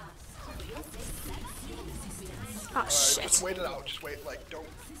 Oh, shit. Just wait it out. Just wait. Like, don't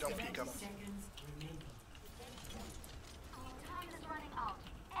peek him.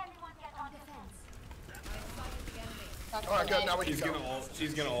 All right, good. Now we can She's go. gonna ult.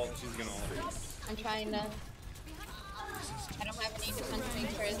 She's gonna ult. She's gonna ult. I'm trying to. I don't have any defense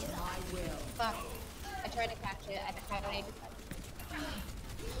features. Fuck. I tried to catch it. I don't have any defense.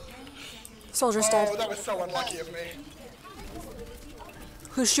 Soldier's Oh, dead. that was so unlucky of me.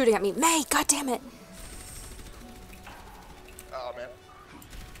 Who's shooting at me? May! God damn it! Oh man.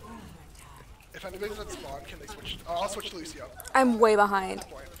 If anybody's at spawn, can they switch? Oh, I'll switch to Lucio. I'm way behind.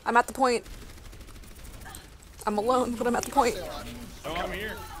 Point. I'm at the point. I'm alone, but I'm at the point. Stay alive. Oh, I'm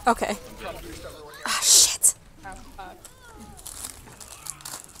here. Okay. Trying to boost everyone here. Ah, shit. Oh, fuck.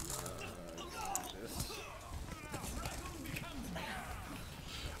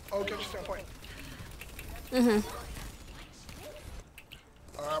 Oh, get your standpoint. Mm-hmm.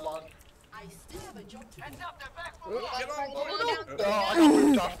 I'm on. Get on, Oh, I got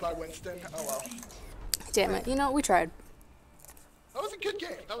moved off by Winston. Oh well. Damn it. You know, we tried. That was a good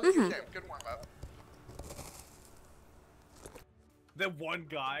game. That was a good game. Good warm up. That one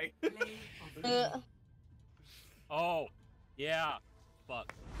guy. Oh, yeah.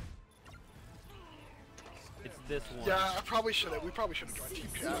 Fuck. It's this one. Yeah, I probably should have. We probably should have joined Team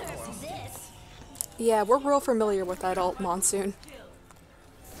Chat. Oh well. Yeah, we're real familiar with that alt monsoon.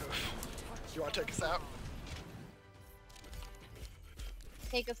 You want to take us out?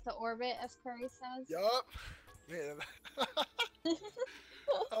 Take us to orbit, as Curry says. Yup. Man.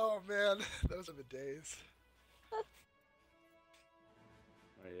 Oh man, those are the days.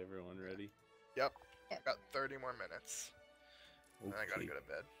 Alright, everyone ready? Yep. Got 30 more minutes. And I gotta Okay. go to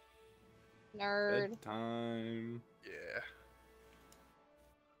bed. Nerd. Bedtime. Yeah.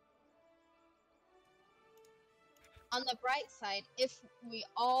 On the bright side, if we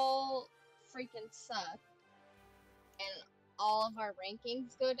all freaking suck and all of our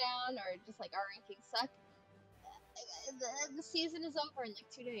rankings go down, or just like our rankings suck, the season is over in like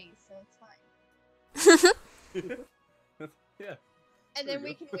 2 days, so it's fine. Yeah. And There then you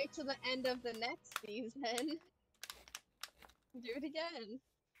we go. can wait till the end of the next season. Do it again.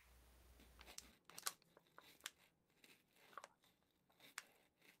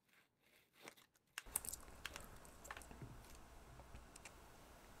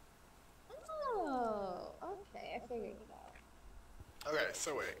 Oh, okay, I figured it out. Okay,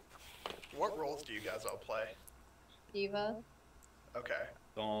 so wait. What roles do you guys all play? Diva. Okay.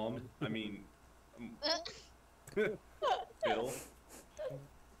 Dom. I mean, Bill.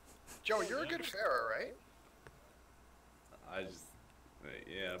 Joe, you're a good Pharaoh, right? I just,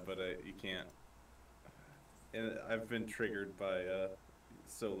 yeah, but you can't. And I've been triggered by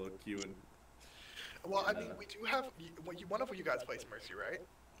solo queuing. Well, I mean, we do have. One of you guys plays Mercy, right?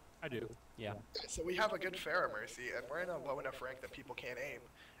 I do. Yeah. So we have a good Pharaoh Mercy, and we're in a low enough rank that people can't aim.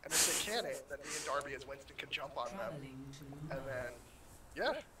 And if they can't aim, then me and Darby as Winston can jump on them. Traveling to And then,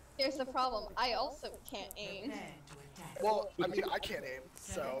 yeah. Here's the problem. I also can't aim. prepare to attack. Well, I mean, I can't aim,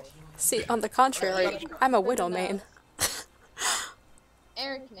 so. See, on the contrary, I'm a Widow main.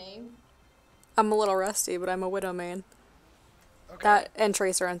 Eric name. I'm a little rusty, but I'm a Widow main. Okay. That and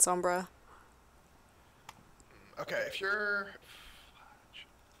Tracer and Sombra. Okay, if you're.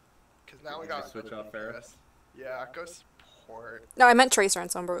 Because now we Did you got. switch off Pharaoh? Yeah, go support. No, I meant Tracer and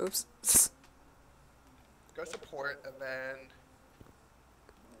Sombra. Oops. Go support, and then.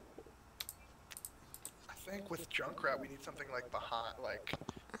 I think with Junkrat we need something like behind. Like.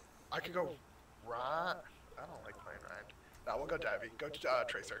 I could go right. I don't like playing Ryan. Nah, we'll go Divey. Go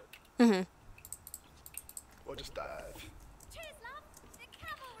Tracer. Mm-hmm. We'll just dive.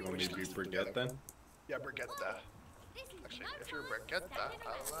 You want me to be Brigitte then? Yeah, Brigitte. Actually, if you're Brigitte,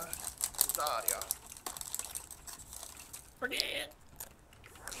 I'll Zarya. Forget.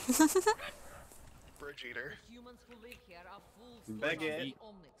 Bridge Eater. Humans who live here are fools. Baguette.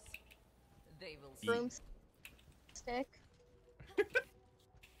 They will Broomstick. attack.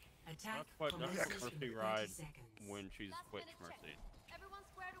 That's what commences does in Mercy 30 ride seconds. when she's Twitch Mercy.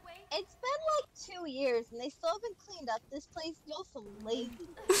 It's been like 2 years and they still haven't cleaned up this place. Y'all so lazy.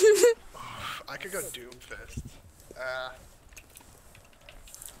 I could go Doomfist.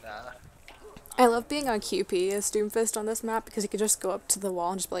 Nah. I love being on QP as Doomfist on this map because you could just go up to the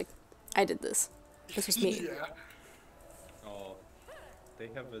wall and just be like, I did this. This was me. Yeah. Oh, they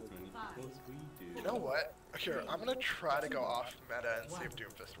have as many people as we do. You know what? Here, I'm gonna try to go off meta and see if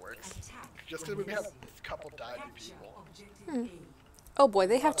Doomfist works. Just because we have a couple divey people. Oh boy,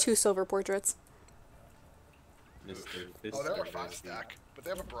 they have 2 silver portraits. Mr. Fist. Oh, they have a 5 stack, but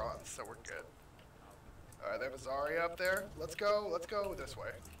they have a bronze, so we're good. Alright, they have a Zarya up there. Let's go this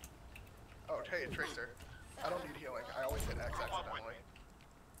way. Oh, hey, Tracer. I don't need healing. I always hit X accidentally.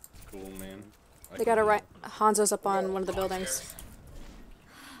 Cool, man. They got a right. Hanzo's up on one of the buildings.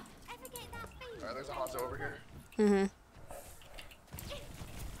 Alright, there's a Hanzo over here. Mm-hmm.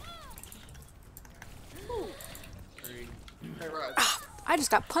 Hey, Ryan. I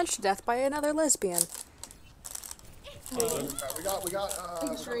just got punched to death by another lesbian. Alright, we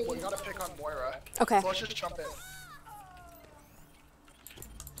gotta pick on Moira. Okay. So let's just jump in.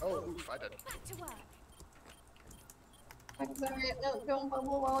 Oh, oof, I did. I'm sorry, don't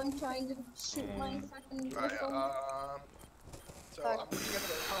bubble while I'm trying to shoot my second Alright, missile. so I'm looking at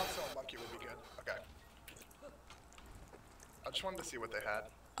the console monkey would be good. Okay. I just wanted to see what they had.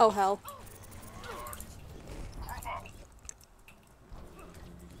 Oh hell.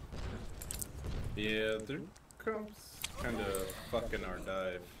 Yeah, their comps kind of fucking our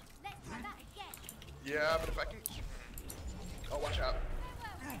dive. Yeah, but if I can... Oh, watch out.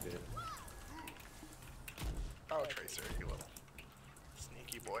 Yeah. Oh, Tracer, you little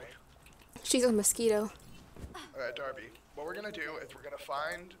sneaky boy. She's a mosquito. Alright, Darby. What we're gonna do is we're gonna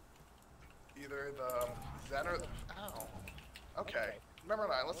find either the Zen or... Ow. Okay. Never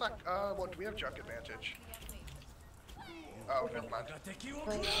mind, let's not... well, do we have junk advantage? Oh, never mind.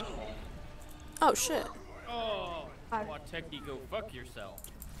 Oh shit. Oh, Wateki, go fuck yourself.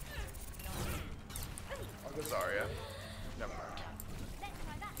 I'll go Zarya. Never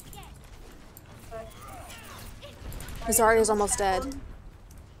mind. Zarya's almost dead.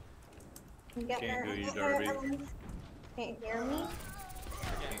 Get Can't her. do you, Darby. Can't hear me?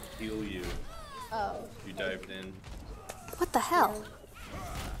 Can't heal you. Oh. You dived in. What the hell?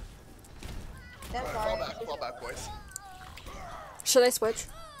 That's Alright, fall back, boys. Should I switch?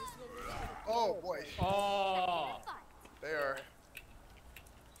 Oh, boy. Oh, They are...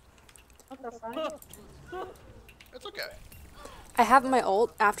 What the fuck? It's okay. I have my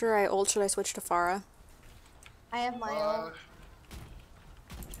ult. After I ult, should I switch to Pharah? I have my own.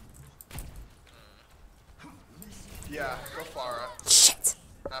 Yeah, go Pharah. Shit.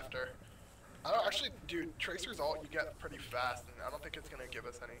 After. I don't actually, dude, Tracer's ult you get pretty fast, and I don't think it's gonna give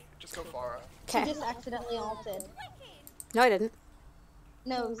us any. Just go Pharah. She Okay. just accidentally ulted. No, I didn't.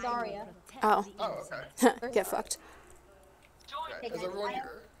 No, Zarya. Oh. Oh, okay. Get fucked. Okay. Is everyone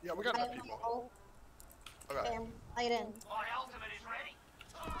here? Yeah, we got I enough have my people. ult. Okay. Bam. Light in.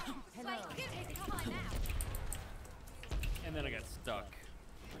 and then I got stuck.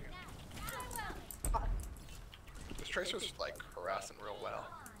 This Tracer's like harassing real well.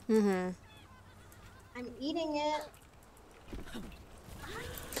 Mm-hmm. I'm eating it.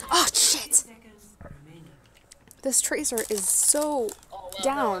 Oh shit. Seconds remaining. This Tracer is so Oh, wow,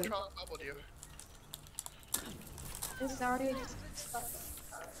 down. No, I bubbled you. This Zarya just stuck.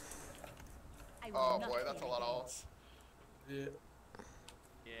 Oh boy, that's a lot of ults. Yeah.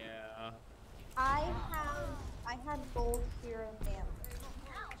 I had gold here and damage.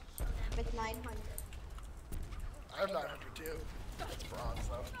 With 900. I have 900 too. It's bronze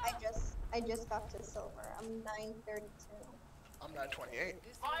though. I just got to silver. I'm 932. I'm 928. 30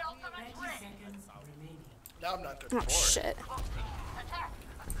 seconds remaining. Now I'm Oh 934. shit.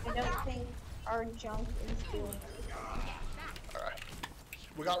 I don't think our junk is doing it. Alright.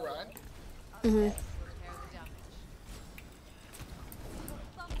 We got Ryan. Mm-hmm.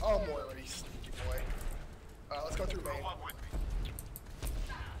 Oh, Moira, you sneaky boy. Let's go through main. 10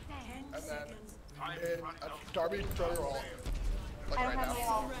 And then, seconds Darby, throw your ult. Like I don't right have my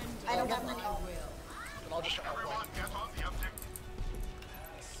now. ult. I don't have my ult. And I'll just outplay. overtime.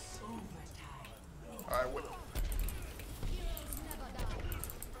 Alright, what?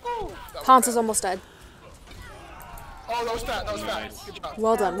 That was Hans bad. is almost dead. Oh, that was bad. That was bad. Nice. Good job.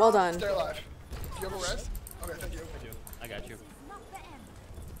 Well done, well done. Stay alive. Do you have a res? Okay, thank you. I got you.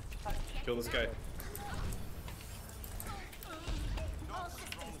 Kill this guy.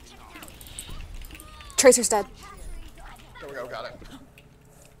 Tracer's dead. There we go, got it.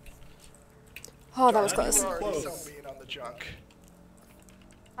 Oh, that was You close. were already so Close. mean on the junk.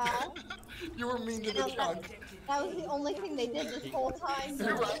 Huh? You were mean to the No, junk. that was the only thing they did this whole time.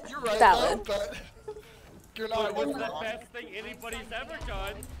 You're right, you're right, Valid. though, but you're not What's you're the wrong. best thing anybody's ever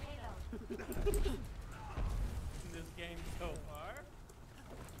done in this game so far?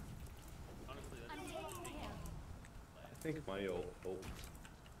 Honestly, I think my ult.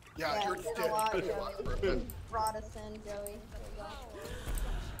 Yeah, Yeah, you're it's dead. been a lot, Good Joey. luck, bro. Brought us in, Joey.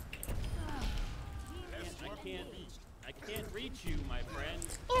 I can't reach you, my friend.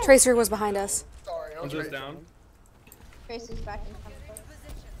 Tracer was behind us. Sorry, I was Hanzo's right. down. Tracer's back in comfort.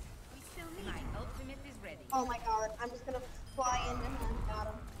 My ultimate is ready. Oh my god, I'm just gonna fly in and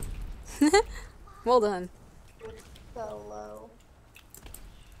got him. Well done. So low.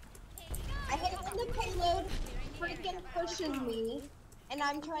 I hate when the payload freaking pushes me and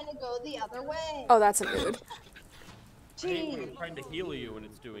I'm trying to go the other way. Oh, that's a mood. I hate when Jeez. I'm trying to heal you and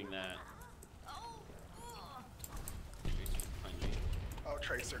it's doing that. Oh,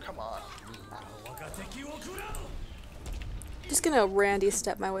 Tracer, come on. Just gonna Randy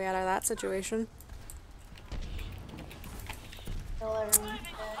step my way out of that situation. Kill everyone.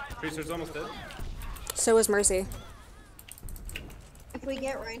 Tracer's almost dead. So is Mercy. If we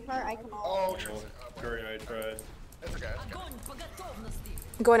get Reinhardt, I can all. Oh, Tracer. Sorry, I tried. It's okay, it's okay.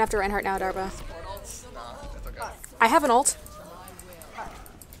 I'm going after Reinhardt now, Darba. Support ults? Nah, it's okay. I have an ult.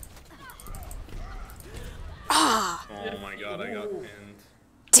 Oh my god, I got pinned.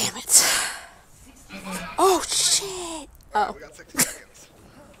 Damn it. Oh, shit. Oh. We got 60 seconds.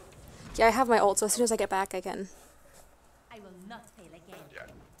 Yeah, I have my ult, so as soon as I get back, I can. I will not fail again. Yeah.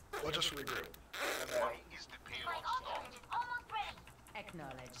 We'll just regroup. And then,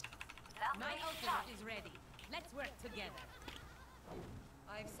 Acknowledged. My ultimate is ready. Let's work together.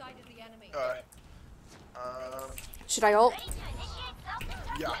 I've sighted the enemy. Should I ult?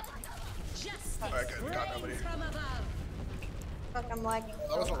 yeah. Alright, good. We got nobody. From above. Fuck, I'm lagging.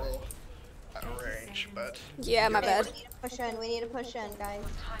 That was a little out of range, but Yeah, my bad. We need to push in. We need to push in, guys.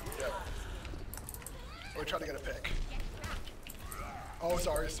 yeah. We're trying to get a pick. Oh,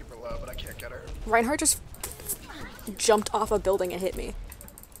 Zarya's super low, but I can't get her. Reinhardt just jumped off a building and hit me.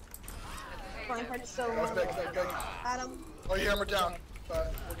 Reinhardt's so That was low. big, big, big. Adam, Oh, you hammered down,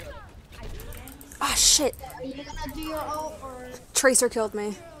 but we're good. Ah, shit. are you gonna do your ult or? Tracer killed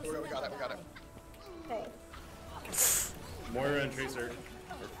me. We got it, we got it. Okay. Moira and Tracer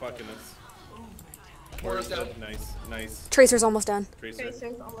are fucking us. Moira's down. Nice, nice. Tracer's almost done. Tracer.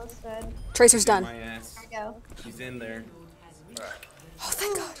 Tracer's almost dead. Tracer's done. My ass. There we go. He's in there. Alright. Oh,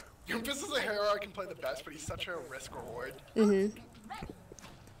 thank God. This is a hero I can play the best, but he's such a risk reward. Mm-hmm.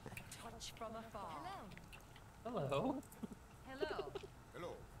 Touch from afar. Hello.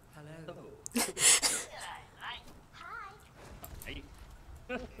 Hello.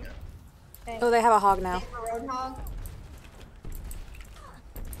 Okay. Oh, they have a hog now. A Roadhog.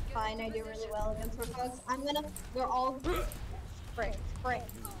 Fine, I do really well against Roadhogs. I'm gonna. They're all. Spring. Spring.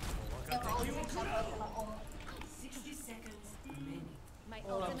 They're all against Roadhogs and all. 60 seconds remaining. My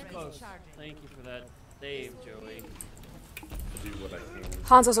Well, ultimate that was close. is charging. Thank you for that save, Joey. Do what I can.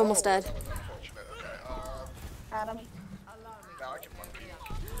 Hanzo's almost dead. That was unfortunate. Okay, Adam. now I can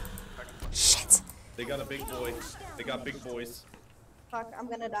 1v. Shit. They got a big boy. They got big boys. Fuck, I'm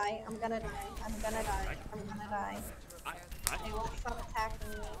gonna die. I'm gonna die. I'm gonna die. I'm gonna die. They won't stop attacking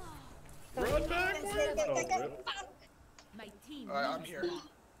me. Run back! Oh, rip. My team Alright, I'm needs here. me.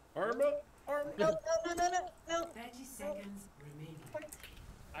 Arm up! Arm No, up! no, no, no, no, no. 30 seconds remaining.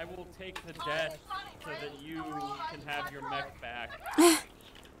 I will take the death so that you can have your mech back.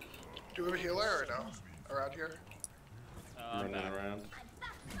 Do we have a healer or no? Around here? Running around.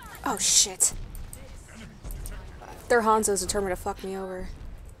 Oh, shit. Their Hanzo's determined to fuck me over.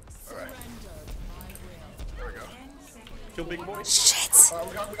 Alright. There we go. Kill big boy. Shit.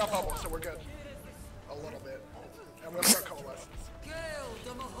 We got bubbles, so we're good. A little bit. And we're gonna start coalescence.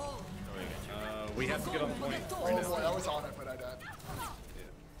 We have to get on point Oh right now. boy, I was on it, but I died.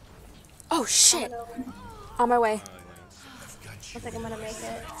 Oh, shit. On my way. I think I'm gonna make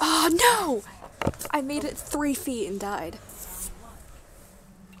it. Oh, no! I made it 3 feet and died.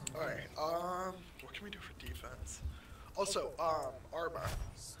 Alright, what can we do for defense? Also, Arma,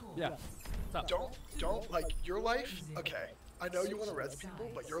 Yeah. Stop. don't, like, your life, okay, I know you want to res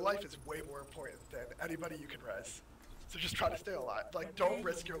people, but your life is way more important than anybody you can res. So just try to stay alive. Like, don't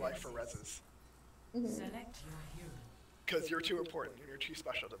risk your life for reses. Select your hero. Because you're too important and you're too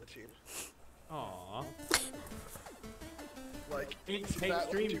special to the team. Aww. Like, Hey, see that, like,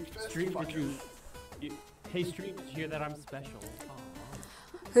 stream, Doomfist? stream, Fuck did you. hey, stream, did you hear that I'm special?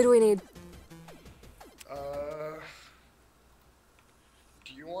 Aww. Who do we need?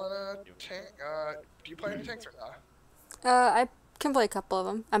 Do you wanna tank? Do you play any tanks or not? I can play a couple of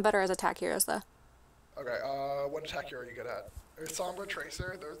them. I'm better as attack heroes though. Okay. What attack hero are you good at? There's Sombra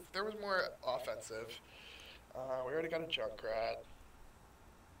Tracer. There was more offensive. We already got a Junkrat.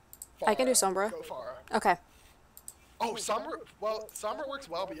 I can do Pharah. Sombra. Go Pharah. Okay. Oh, Sombra. Well, Sombra works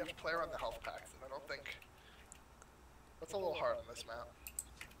well, but you have to play around the health packs, and I don't think that's a little hard on this map.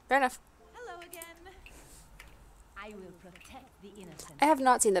 Fair enough. Hello again. I will protect the innocent. I have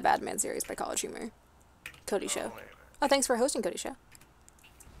not seen the Badman series by College Humor. Cody Show. wait a minute. Oh, thanks for hosting Cody Show.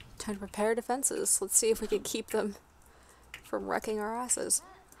 Time to prepare defenses. Let's see if we can keep them from wrecking our asses.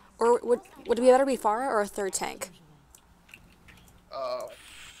 Or would it be better to be Pharah or a third tank?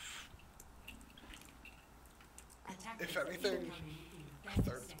 If anything,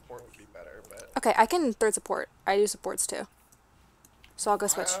 third support would be better, but. Okay, I can third support. I do supports too. So I'll go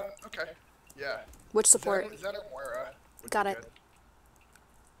switch. Okay. Yeah. Which support? Zen or Moira would Got be it.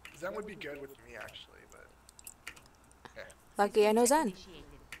 good. Zen would be good with me actually, but. Okay. Lucky I know Zen. Initiated.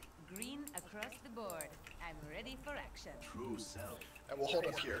 Green across the board. I'm ready for action. True self. And we'll hold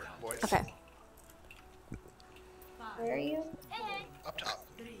up here, boys. Okay. Where are you? Up top.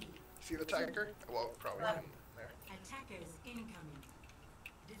 See the tanker? Well, probably in there. Attackers incoming.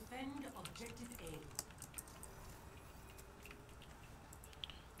 Defend objective A.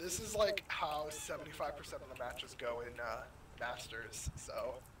 This is like how 75% of the matches go in Masters,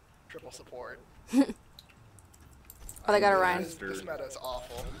 so triple support. Oh, they got a This, Ryan. this meta is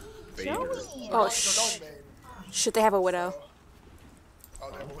awful. Vader. Oh, They're going main. shit, they have a Widow.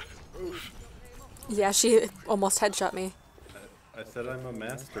 Oh, they oof. Yeah, she almost headshot me. I said I'm a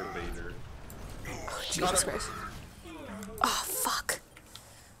master Vader. Jesus Christ. Oh, fuck.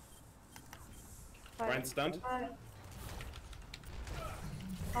 Ryan stunned?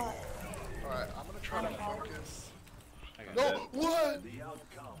 Alright, I'm gonna try to focus. I got No, that.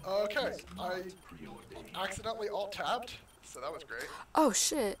 what? Okay, I accidentally alt-tabbed, so that was great. Oh,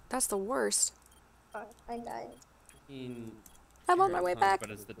 shit. That's the worst. I died. I'm on my way back. But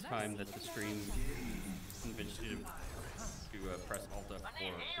it's the time that the stream convinced you to press Alt F4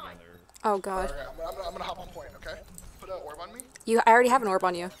 together. Oh, God. Okay, I'm gonna hop on point, okay? Put an orb on me? I already have an orb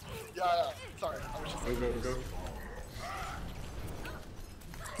on you. Yeah, sorry. I was just Go.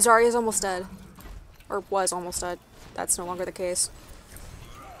 Zarya's almost dead. Or was almost dead. That's no longer the case.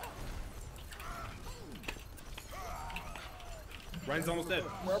 Ryan's almost dead.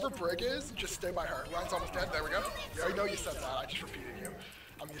 Wherever Brig is, just stay by her. Ryan's almost dead. There we go. Yeah, I know you said that. I just repeated you.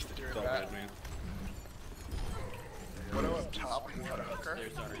 I'm used to doing It's all that. good, man. Widow up top. We can try to hook her.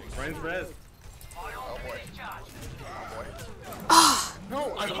 Ryan's res. Oh boy. Oh boy.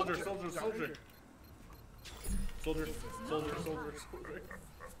 No, I Soldier.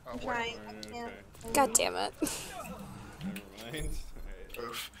 Oh boy. Trying. I can't. God damn it. Never mind.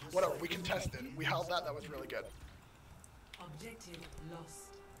 Oof. Whatever. We contested. We held that. That was really good. Objective lost.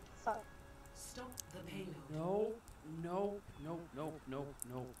 Fuck. Stop the payload. No.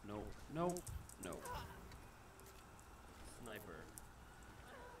 Sniper.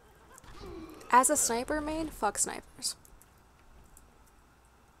 As a sniper main, fuck snipers.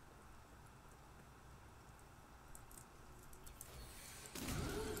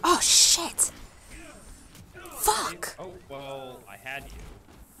 Oh, shit. Fuck. Oh, well, I had you.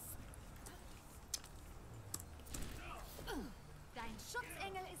 Dein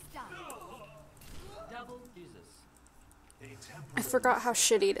Schutzengel ist da. Double Jesus. I forgot how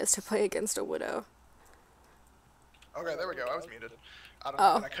shitty it is to play against a Widow. Okay, there we go. I was muted. I don't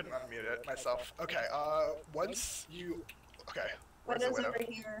Oh. know. I couldn't unmute it myself. Okay. Once you. Okay. Where's the Widow's widow?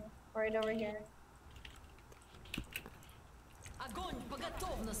 over here. Right over here. Огонь по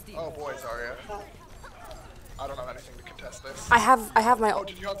готовности. Oh boy, Zarya. I don't have anything to contest this. I have my. Oh,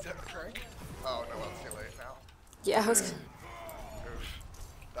 did you have drink? Oh no, well, it's too late now. Yeah, I was. Oof.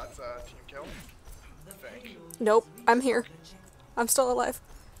 That's a team kill. Think. Nope, I'm here. I'm still alive.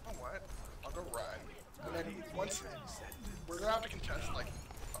 You know what? I'll go run. And then once we're gonna have to contest like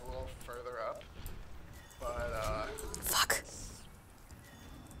a little further up. But Fuck.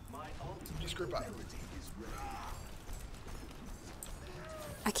 just group up.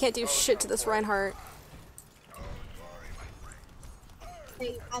 I can't do shit to this Reinhardt.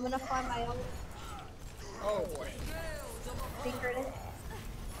 Wait, I'm gonna find my own. Oh boy. Secret it.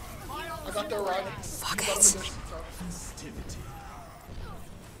 I got their run. Fuck You got it. the mission, so.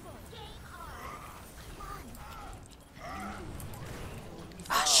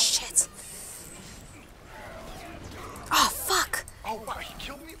 Oh shit. Oh fuck. Oh wow, he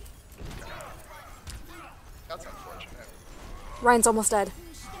killed me? That's unfortunate. Ryan's almost dead.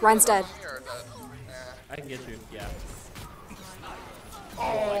 Ryan's dead. Or that, I can get you. Yeah.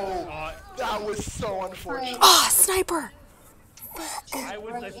 Oh, that was so unfortunate. Oh, sniper. I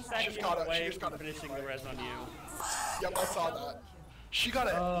was a second got it, she away just got from it. finishing the res on you. Yep, I saw that. She got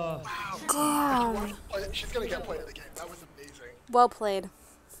it. God. She's gonna get played of the game. That was amazing. Well played.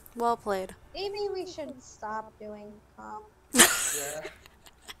 Well played. Maybe we should stop doing comp. Yeah.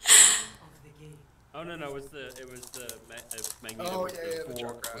 Oh no, it was the Magneto Oh, with yeah, the the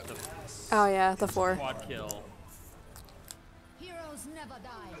four, Junkrat. with the Oh yeah, the 4. quad kill. Heroes never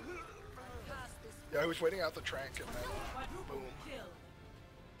die. Yeah, I was waiting out the trank and then boom.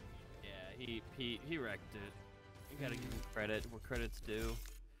 Yeah, he wrecked it. You gotta give him credit where credit's due.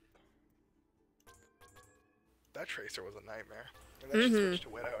 That Tracer was a nightmare. And then she switched to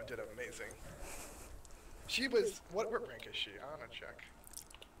Widow and did amazing. She was, what rank is she? I wanna check.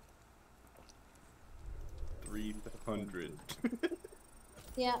 300.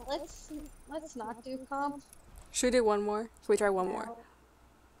 Yeah, let's not do comp. Should we do one more? Can we try one more?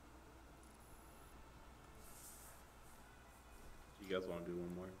 You guys want to do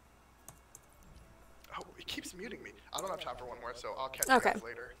one more? Oh, it keeps muting me. I don't have time for one more, so I'll catch Okay. you guys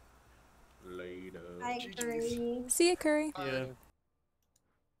later. Later. I GG's. agree. See ya, Curry. Yeah.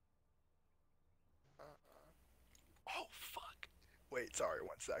 Oh, fuck. Wait, sorry,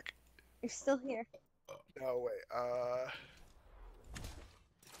 one sec. You're still here. No, wait, I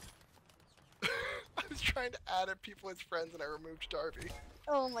was trying to add people as friends and I removed Darby.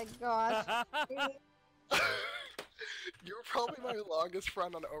 Oh my gosh. You were probably my longest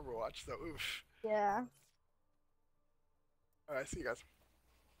friend on Overwatch, so oof. Yeah. Alright, see you guys.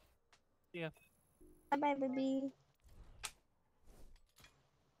 Yeah. Bye bye, baby.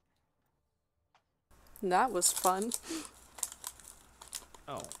 That was fun.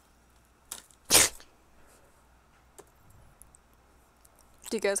 Oh.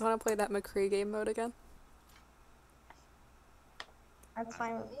 Do you guys want to play that McCree game mode again? That's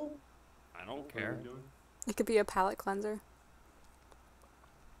fine with me. I don't care. It could be a palate cleanser.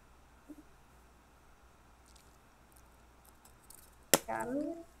 Got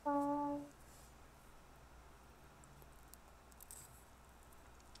it.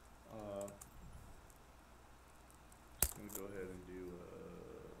 Just gonna go ahead and do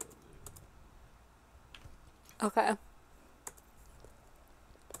Okay.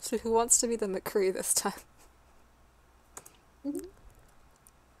 So who wants to be the McCree this time? Who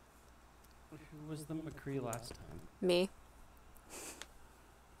was the McCree last time? Me.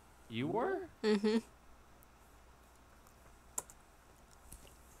 You were? Mm-hmm.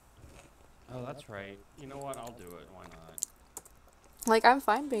 Oh, that's right. You know what? I'll do it. Why not? Like, I'm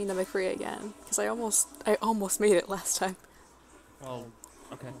fine being the McCree again, because I almost made it last time. Well,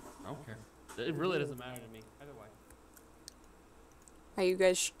 okay. I don't care. It really doesn't matter to me. Either way. Are you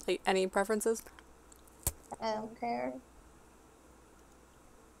guys, like, any preferences? I don't care.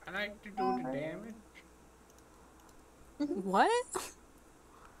 I like to do the damage. What?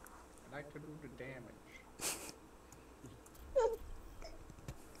 I like to do the damage.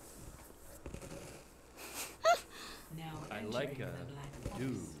 Now I like entering a the black do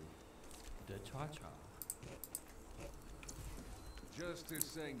box. the cha-cha.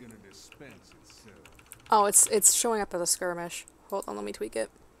 Justice ain't gonna dispense itself. Oh, it's showing up as a skirmish. Hold on, let me tweak it.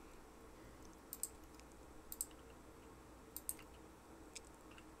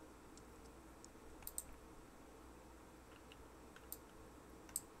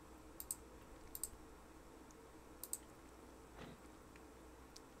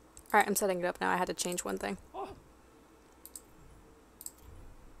 Alright, I'm setting it up now. I had to change one thing. Oh.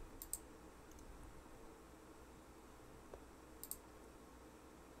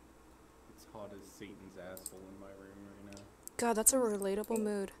 It's hot as Satan's asshole in my room right now. God, that's a relatable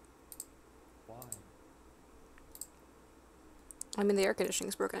mood. Why? I mean, the air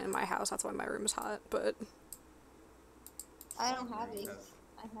conditioning's broken in my house. That's why my room is hot, but... I don't have My room these. has-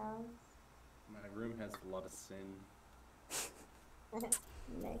 I have. My room has a lot of sin. Nice.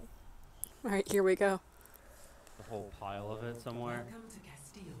 Alright, here we go. The whole pile of it somewhere. Welcome to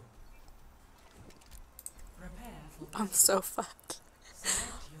Castile. Prepare for I'm so fucked.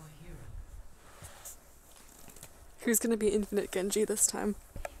 select your hero. Who's gonna be Infinite Genji this time?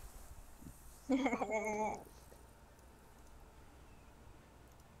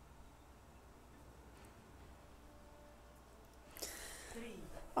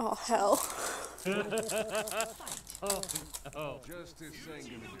 Oh, hell. Oh, no. Justice ain't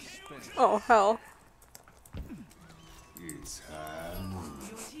gonna dispense. Oh, hell. It's hand.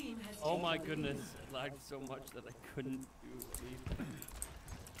 Oh my goodness, it lagged so much that I couldn't do anything.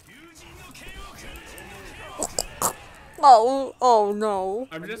 Oh, oh no.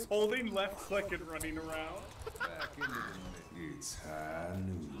 I'm just holding left click and running around. Back into the mix. It's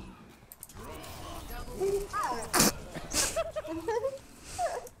hand.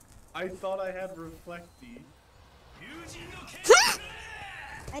 I thought I had reflecty.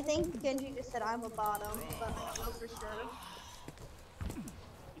 I think Genji just said I'm a bottom, but I don't know for sure.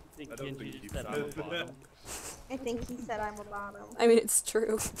 I think I don't Genji think he just said said I'm a that. bottom. I think he said I'm a bottom. I mean, it's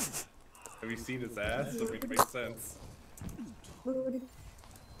true. Have you seen his ass? I mean, it makes sense. Mood.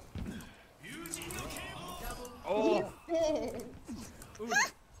 Oh! Ooh,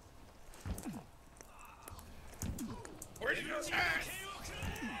 Where'd you go, ass?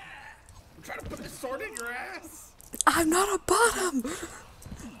 I'm trying to put this sword in your ass! I'm not a bottom!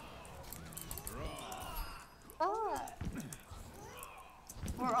 Ah.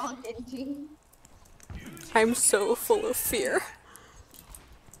 We're on Genji. I'm so full of fear.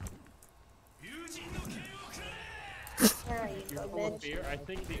 Where are you, you're go, full of bitch? fear. I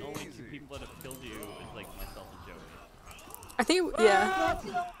think the only two people that have killed you is like myself and Joey. I think, yeah. That's the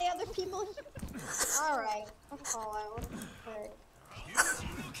only other people. Alright, I'll fall out. But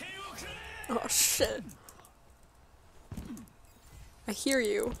Oh shit. I hear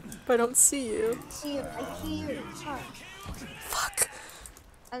you, but I don't see you. I see you. Fuck. Fuck.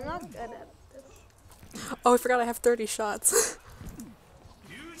 I'm not good at this. Oh, I forgot I have 30 shots.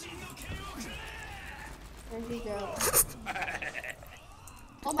 There you go.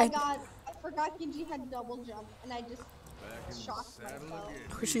 Oh my god, I forgot Genji had double jump, and I just shocked myself.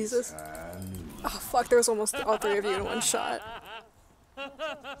 Oh, Jesus. Oh, fuck, there was almost all three of you in one shot. As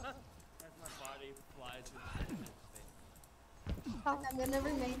my body flies into Fuck, I'm gonna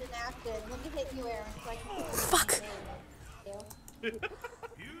remain inactive. Let me hit you, Aaron, so I can Fuck. you.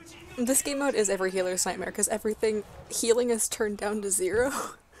 This game mode is every healer's nightmare, because everything healing is turned down to 0.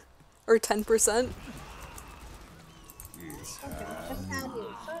 Or 10%. Just found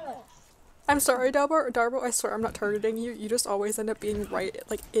you. Fuck. I'm sorry, Darbo, I swear I'm not targeting you. You just always end up being right,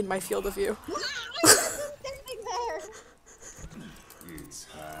 like, in my field of view. I was standing there.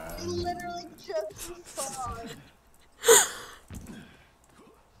 I literally just saw it.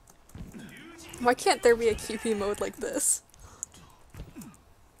 Why can't there be a QP mode like this?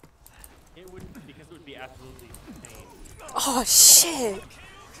 it would because it would be absolutely insane. Oh, shit!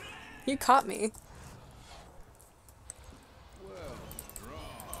 You caught me.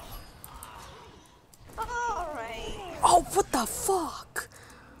 Alright. Oh, what the fuck?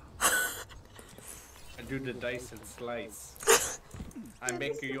 I do the dice and slice. I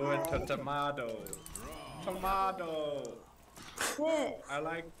make you into tomato. Tomato. I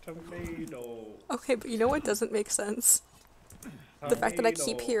like tomato. Okay, but you know what doesn't make sense? The fact that I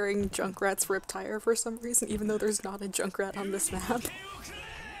keep Tomato. hearing Junkrat's Rip Tire for some reason, even though there's not a Junkrat on this map.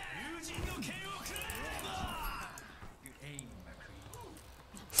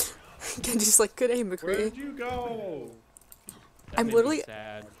 Genji's like, good aim, McCree. Where'd you go? That I'm made me literally-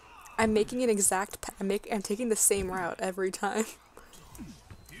 sad. I'm making an exact I'm taking the same route every time.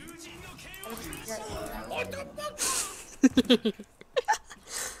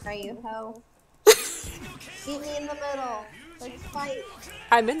 Are you hoe? Meet me in the middle. Let's fight.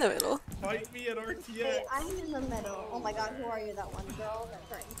 I'm in the middle. Fight me at Hey, RTX. I'm in the middle. Oh my god, who are you? That one girl that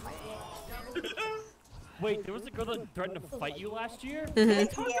threatened to fight me? Wait, there was a girl that threatened to fight you last year? Mhm.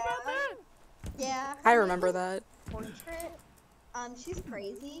 Talk about that. Yeah. I her remember name that. is Portrait. She's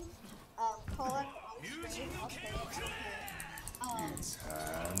crazy. Call her on stream. I'll say it.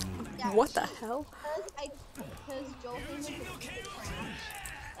 Yeah, What the hell? Because Joel came into the crash,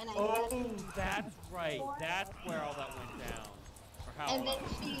 and I Oh, said, that's right. That's where all that went down. Or how and all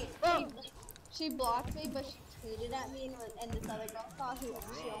then that she blocked me, but she tweeted at me, and this other girl saw who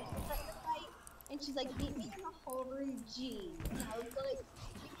she also tried to fight, and she's like, meet me in the whole room G. And I was like,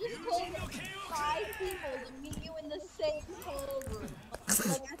 you just told 5 people to meet you in the same whole room,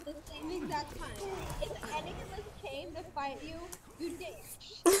 like at the same exact time. If any of us came to fight you, you did.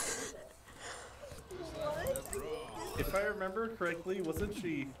 What? If I remember correctly, wasn't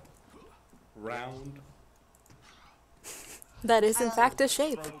she round? That is in fact a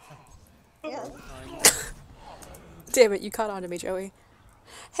shape. Yes. Damn it, you caught on to me, Joey.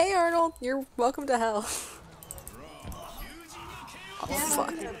 Hey Arnold, you're welcome to hell. Oh Yeah.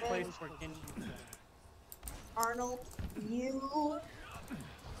 fuck. was. Place where Genji was. Arnold, you.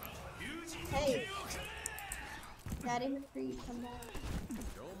 Hey. Daddy McCree, come back.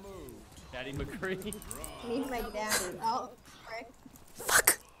 Daddy McCree. I need my daddy. Oh, frick.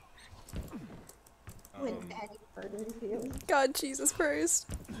 Fuck. When daddy murders you. God, Jesus Christ.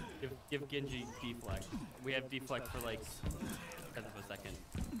 Give Genji deflect. We have deflect for like 10th of a second.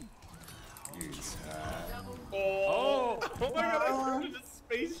 Oh my god, I turned into a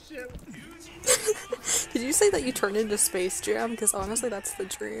spaceship. Did you say that you turned into Space Jam? Because honestly, that's the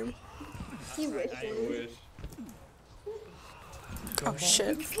dream. He wishes. I wish. Oh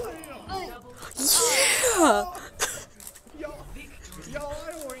shit. Oh, Yeah! Y'all,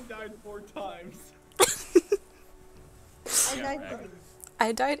 I only died 4 times. I died.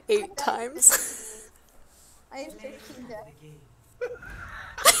 I died 8 times. I have 15 deaths.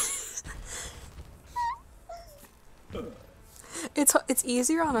 It's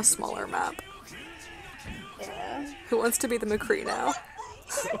easier on a smaller map. Yeah. Who wants to be the McCree now?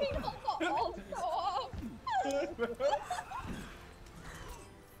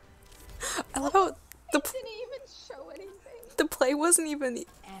 I love how Didn't even show anything. the play wasn't even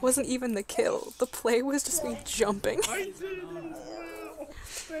the kill. The play was just me jumping. I did it as well.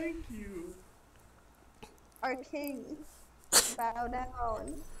 Thank you. Our king. Bow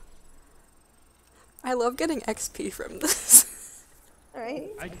down. I love getting XP from this. Right?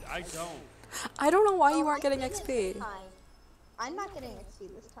 I don't. I don't know why you Oh, aren't I getting did it XP. this time. I'm not getting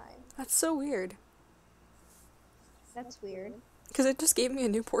XP this time. That's so weird. That's weird. Because it just gave me a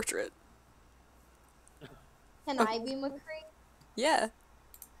new portrait. Can Oh. I be McCree? Yeah.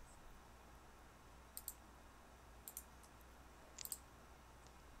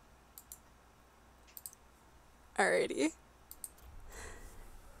 Alrighty.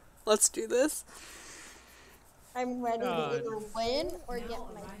 Let's do this. I'm ready God. to either win or get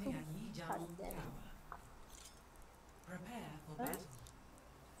my poop tucked in. Prepare for battle.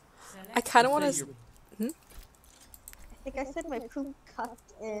 I kind of You want say to. you're- I think I said my poop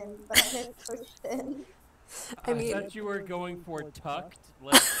tucked in, but I meant pushed in. I mean- thought you were going for tucked,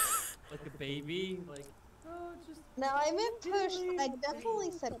 like like a baby, like oh just. No, I meant pushed. I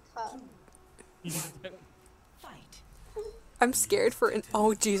definitely said cut. Fight. I'm scared for an.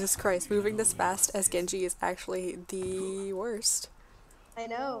 Oh, Jesus Christ. Moving this fast as Genji is actually the worst. I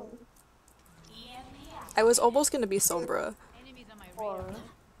know. I was almost gonna be Sombra. Or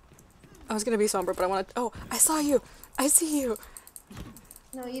I was gonna be Sombra, but I wanted. Oh, I saw you! I see you!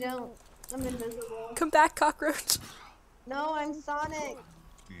 no, you don't. I'm invisible. Come back, cockroach! No, I'm Sonic.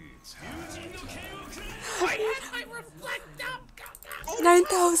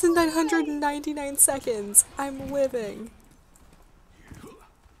 9,999 seconds! I'm living!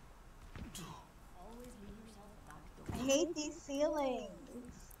 I hate these ceilings.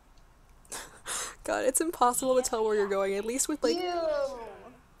 God, it's impossible to tell where you're going. At least with, like. Ew.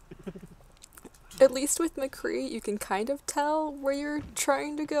 At least with McCree, you can kind of tell where you're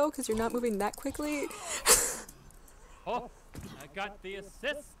trying to go because you're not moving that quickly. Oh, I got the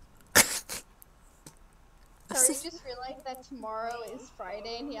assist. Sorry, just realized that tomorrow is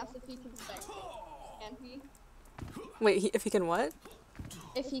Friday and he asked if he can spectate. Can he? Wait, if he can what?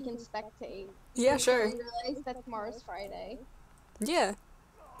 If he can spectate. Yeah, I sure. realized that tomorrow's Friday. Yeah.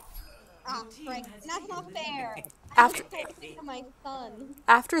 Ah, Frank, that's not fair. After To my son.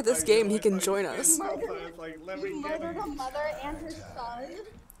 after this game, he can join us. I was like, let You me get murdered a him. mother and her son.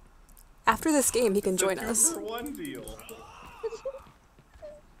 After this game, he can It's a join us. 2-for-1 deal.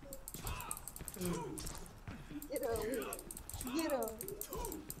 Get over. Get over.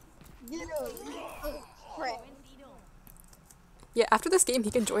 Get over. Oh, crap. Yeah, after this game,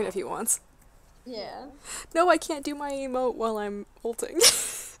 he can join if he wants. Yeah. No, I can't do my emote while I'm ulting.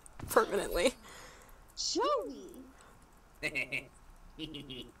 Permanently. Joey.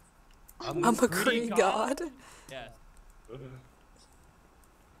 I'm a Kree god. Yes.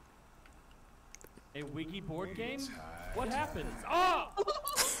 A wiki board game? What happens? Oh!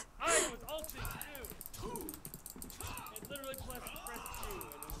 I was ulting too! It literally pressed Q.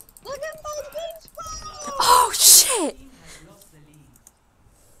 Look at my beach ball. Oh shit! Lost the lead.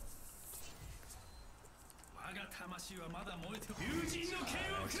 我が魂はまだ燃えて友人の剣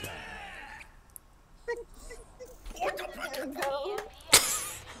をくれ There we go.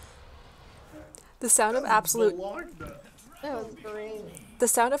 The sound of absolute That was great. the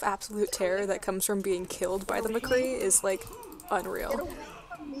sound of absolute terror that comes from being killed by the McCree is like Get unreal. away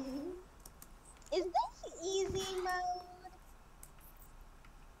from me. Is this easy mode?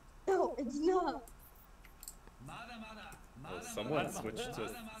 No, it's not. まだまだまだまだ Someone switched to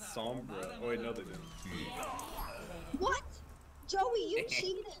Sombra. Oh wait, no they didn't. What? Joey, you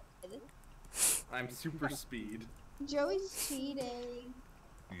cheated. I'm super speed. Joey's cheating.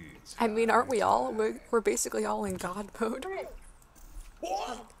 I mean, aren't we all? We're basically all in God mode.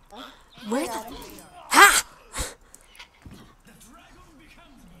 Where the... Ha!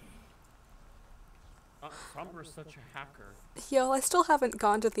 Sombra's such a hacker. Yo, I still haven't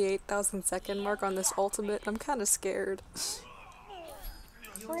gone to the 8,000 second mark on this ultimate. I'm kind of scared.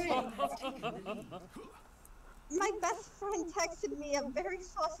 My best friend texted me a very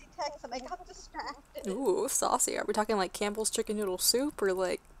saucy text and I got distracted. Ooh, saucy. Are we talking like Campbell's chicken noodle soup or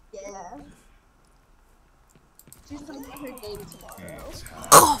like... Yeah. She's playing her game tomorrow.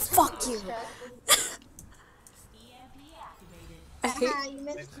 Oh, fuck you! I hate... You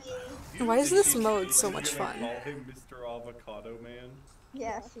missed me. Why is this mode so much fun? Call him Mr. Avocado Man.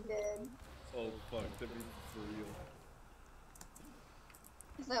 Yeah, she did. Oh fuck, that means for real.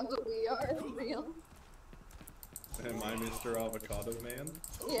 Is that what we are? Real? Am I Mr. Avocado Man?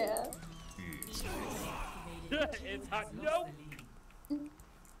 Yeah. It's hot. Nope. I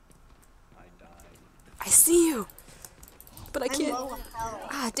died. I see you! But I I'm can't... low on health.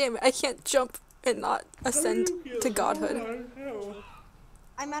 Ah, damn it. I can't jump and not ascend to godhood.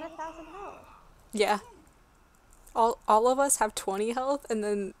 I'm at 1,000 health. Yeah. All of us have 20 health, and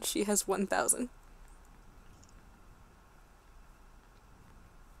then she has 1,000.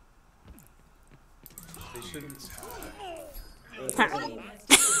 They shouldn't...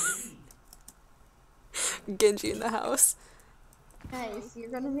 Genji in the house. Nice, you're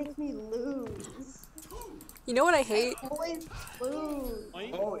gonna make me lose. You know what I hate? Always lose.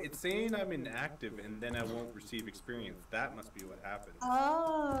 Oh, it's saying I'm inactive and then I won't receive experience. That must be what happened.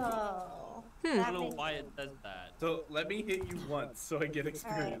 Oh. I don't know why it does that. So let me hit you once so I get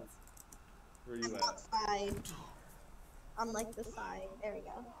experience. Where are you I'm at? outside. On like the side. There we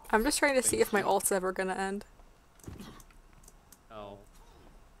go. I'm just trying to see if my ult's ever gonna end. Oh.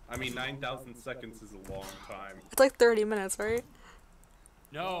 I mean, 9,000 seconds is a long time. It's like 30 minutes, right?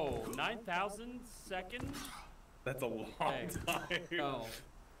 No, 9,000 seconds? That's a long Hey. time. No.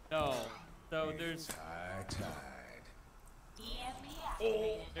 No. So there's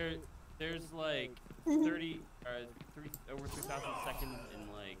there's like 30 over 3,000 seconds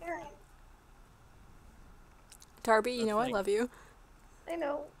in like Darby, you know I like- love you. I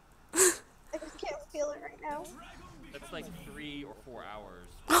know. I just can't feel it right now. that's like 3 or 4 hours.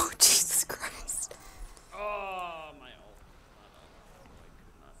 Oh, Jesus Christ. Oh, my ult.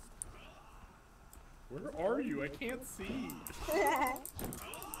 Where are you? I can't see.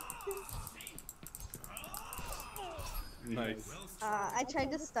 Nice. I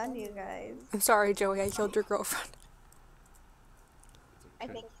tried to stun you guys. I'm sorry, Joey, I killed your girlfriend. I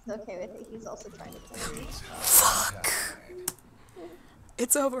think he's okay with it. He's also trying to kill me. Fuck!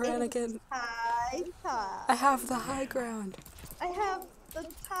 It's over, Anakin. Hi, I have the high ground. I have the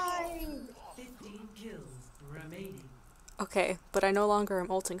time. 15 kills remaining. Okay, but I no longer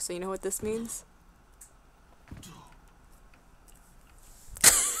am ulting, so you know what this means?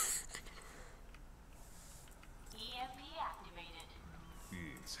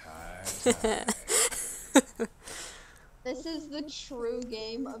 This is the true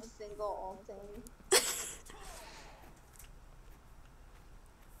game of single ulting.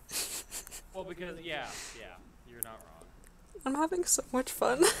 Well, because yeah, you're not wrong. I'm having so much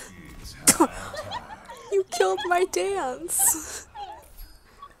fun. You killed my dance.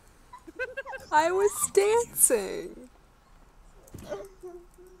 I was dancing.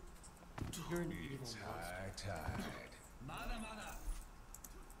 You're an evil monster.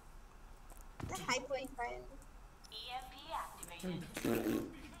 Hi, boyfriend.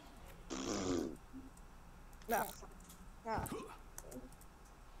 No. No.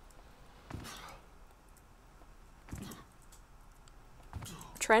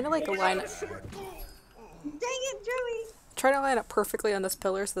 Trying to like line up, Dang it, Joey! trying to line up perfectly on this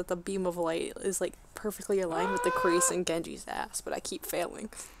pillar so that the beam of light is like perfectly aligned with the crease in Genji's ass, but I keep failing.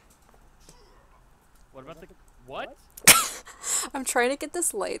 What about the what? I'm trying to get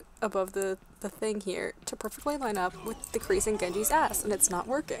this light above the thing here to perfectly line up with the crease in Genji's ass, and it's not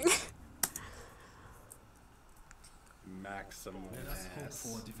working. Maximum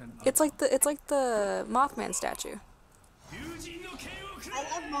ass. It's like the Mothman statue. I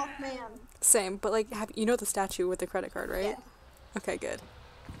love Mothman. Same, but like you know the statue with the credit card, right? Yeah. Okay, good.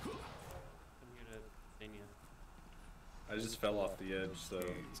 I'm here to Dania. I just fell off the edge, so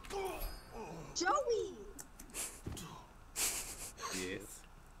Joey! yes.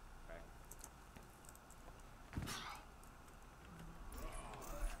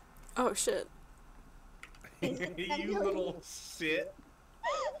 Oh shit. You little shit.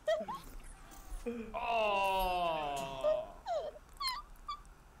 Oh.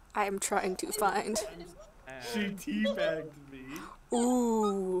 I am trying to find. She teabagged me.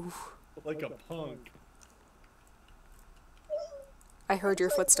 Ooh. Like a punk. I heard your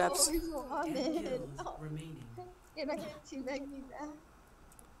It's like, footsteps. oh, he's wanted. Oh, remaining. you're not gonna teabag me back.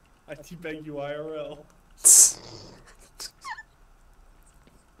 I teabag you IRL. It's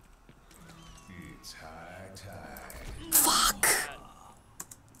high tide. Fuck.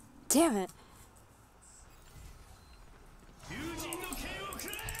 Damn it.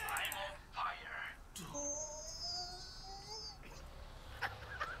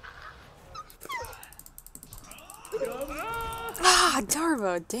 Ah,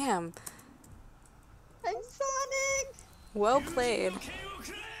 Darvo, damn. I'm Sonic! Well played.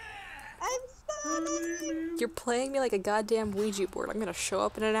 I'm Sonic! You're playing me like a goddamn Ouija board. I'm gonna show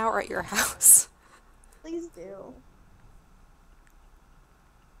up in an hour at your house. Please do.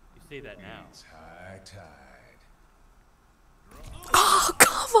 You say that now. It's high tide. Oh,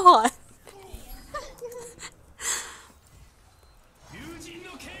 come on!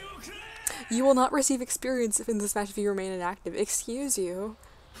 You will not receive experience in this match if you remain inactive. Excuse you.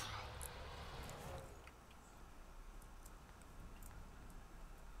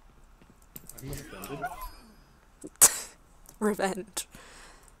 I'm offended. Revenge.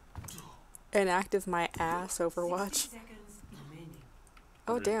 Inactive my ass, Overwatch.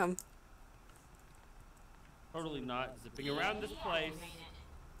 Oh, damn. Totally not zipping around this place.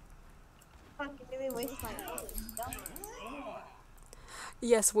 Fuck, you made me waste my time.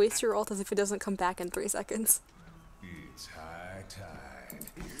 Yes, waste your ult as if it doesn't come back in 3 seconds. It's high tide.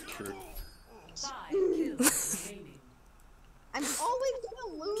 True. 5 kills remaining. I'm always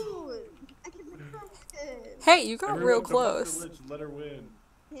gonna lose. I can be trusted. Hey, you got Everyone real come up to close. Lich, let her win.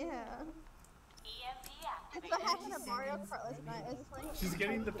 Yeah. That's what happened at Mario Kart last night. It's like She's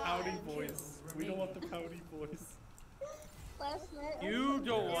getting the pouty voice. We don't want the pouty voice. last night. I You was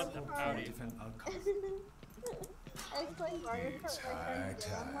don't playing want the Mario Kart. pouty. Different outcome. I was playing Mario Kart with my friend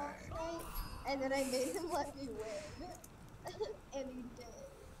Dan last night, and then I made him let me win. And he did.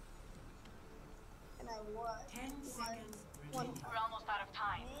 And I won. 10 seconds One remaining. time. almost out of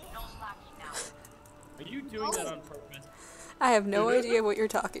time. No slacking now. Are you doing that on purpose? I have no idea what you're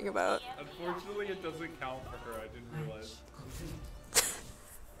talking about. Unfortunately, it doesn't count for her. I didn't realize.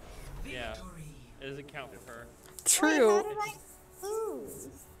 Yeah. It doesn't count for her. Wait, True. how did I lose?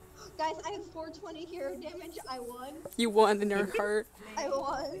 Guys, I have 420 hero damage. I won. You won in your heart. I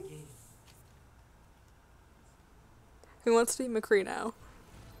won. Who wants to be McCree now?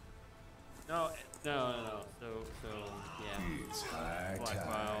 No. So yeah. It's high Black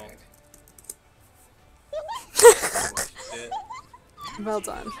Mile. tide. Shit. Well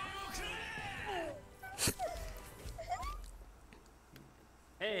done.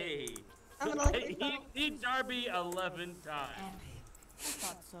 Hey. I'm gonna let Hey, you he Darby 11 times.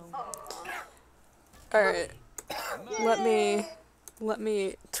 Alright. Let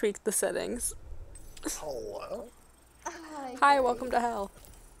me tweak the settings. Hello? Hi, welcome to hell.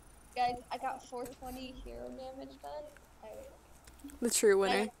 Guys, I got 420 hero damage done. The true I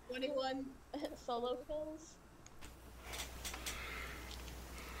winner. got 21 solo kills.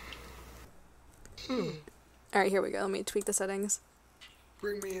 Alright, here we go. Let me tweak the settings.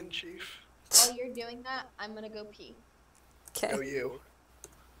 Bring me in, Chief. While you're doing that, I'm gonna go pee. Okay. No, you.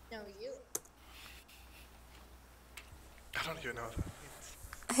 No, you. I don't even know what that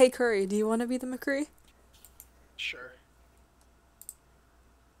means. Hey, Curry, do you want to be the McCree? Sure.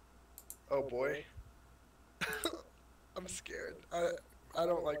 Oh boy. I'm scared. I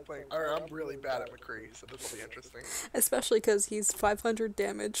don't like playing. I'm really bad at McCree, so this will be interesting. Especially because he's 500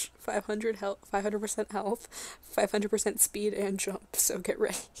 damage, 500 health, 500% health, 500% speed and jump. So get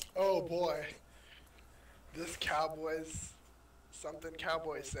ready. Oh boy. This cowboy's something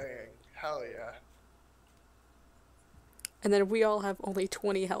cowboy saying. Hell yeah. And then we all have only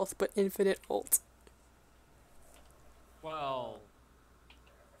 20 health, but infinite ult. Well,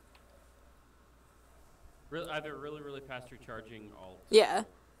 either really fast recharging ult. Yeah.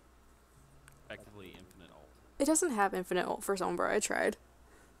 Effectively infinite ult. It doesn't have infinite ult for Sombra. I tried.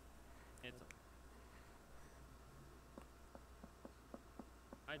 It's.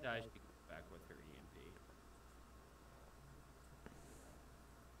 I die. She comes back with her EMP.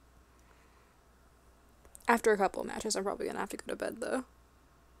 After a couple of matches, I'm probably gonna have to go to bed though.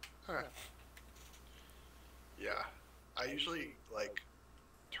 Huh. Yeah. I usually like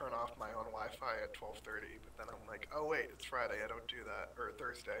turn off my own Wi-Fi at 12:30, but then I'm like, oh wait, it's Friday. I don't do that, or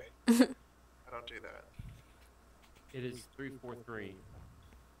Thursday. I don't do that. It is 343.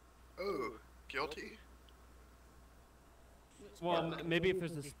 Oh, guilty. Well, maybe if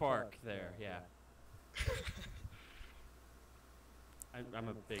there's a spark there, yeah. I'm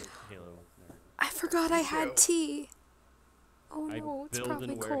a big Halo nerd. I forgot I had tea. Oh I no, it's build probably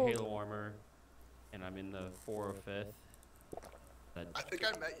and wear cold. Halo armor, and I'm in the 405th. I think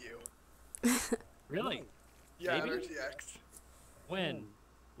I met you. Really? Yeah, Maybe? at RTX. When?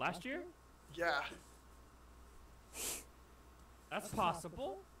 Last year? Yeah. That's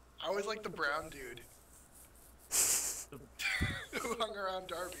possible. I was like the brown dude who hung around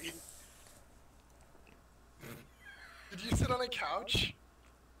Darby. Did you sit on a couch?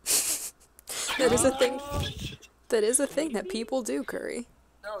 That is a thing. That is a thing that people do, Curry.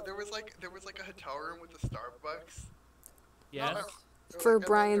 No, there was like a hotel room with a Starbucks. Yes. There was, For and then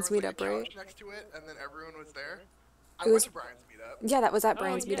Brian's there was, like, meetup, a couch right? next to it, and then everyone was there. I It went was- to Brian's meetup. Yeah, that was at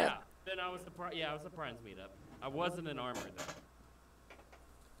Brian's oh, meetup. yeah. Then I was I was at Brian's meetup. I wasn't in armor though.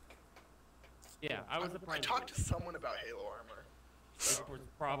 Yeah, I was at I Brian's talked meetup. to someone about Halo armor. So. It was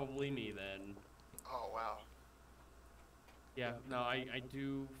probably me then. Oh wow. Yeah, no, I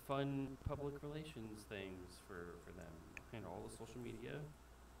do fun public relations things for them. And all the social media.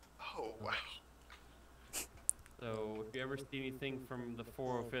 Oh wow. So if you ever see anything from the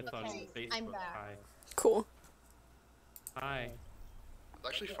 405th on Okay, Facebook, I'm back. hi. Cool. Hi. It's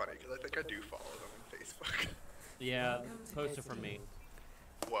actually funny because I think I do follow them on Facebook. Yeah, post it from me.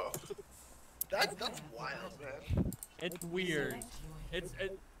 Whoa. That's wild, man. It's weird.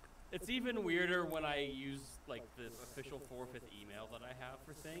 It's even weirder when I use like the official 405th email that I have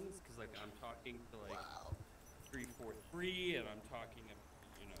for things, because like I'm talking to like 343 and I'm talking,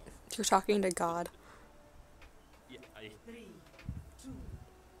 you know. You're talking to God. Yeah, 3, 2,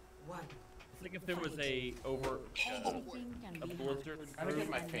 1. it's like if there was a a blizzard. I'm trying to get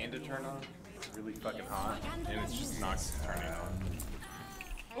my fan to turn on. It's really fucking hot, and it's just not turning on.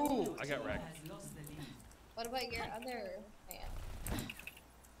 Ooh, I got wrecked. What about your other fan?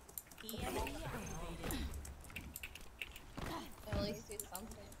 At least do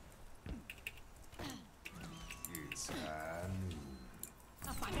something.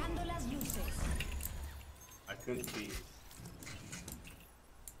 Apagando las luces. I could see.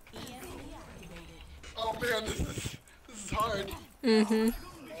 Oh man, this is hard. Mm-hmm.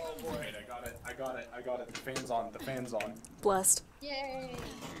 Oh boy. Wait, I got it. The fan's on. The fan's on. Blessed. Yay!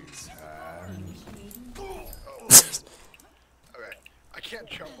 Oh. Okay. I can't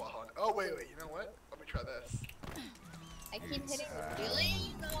jump while on. Oh wait, you know what? Let me try this. I keep hitting the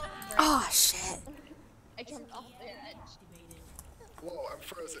ceiling. Oh shit. I jumped off the edge. Whoa, I'm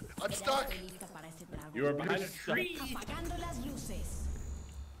frozen. I'm stuck. You are behind a tree. Apagando las luces.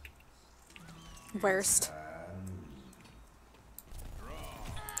 Worst.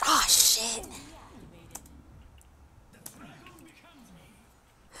 Oh shit.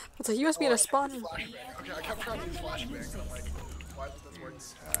 It's like you must be in a spawn. Flashbang. Okay, I kept trying to use flashbang, and I'm like, why isn't this working?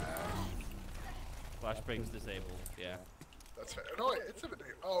 Flashbang's disabled. Yeah. That's fair. No, wait, it's a bit.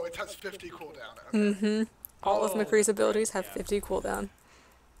 Oh, it has 50 cooldown. Okay. Mm-hmm. All of Oh, McCree's abilities have yeah. 50 cooldown.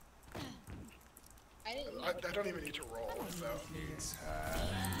 I didn't. I don't even need to roll, so.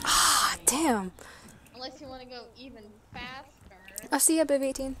 Ah, damn. Unless you want to go even faster. I'll see you, Biv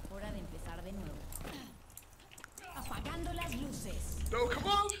 18. Hora de empezar de nuevo. Apagando las luces. No,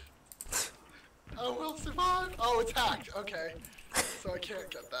 come on! Oh, we'll survive! Oh, it's hacked. Okay. So I can't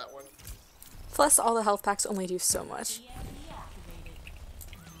get that one. Plus, all the health packs only do so much.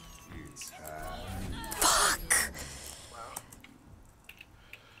 Fuck! Wow.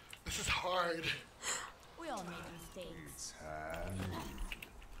 This is hard. We all make mistakes.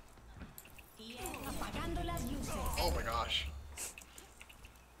 Apagando las luces. Oh my gosh.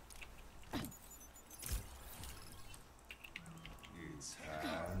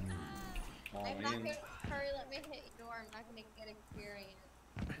 Oh, I'm not man. gonna. Hurry, let me hit you, or I'm not gonna get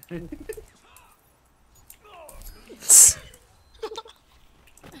experience.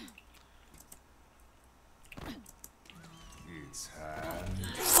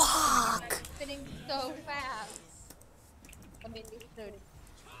 Fuck! Spinning so fast. Let me do so.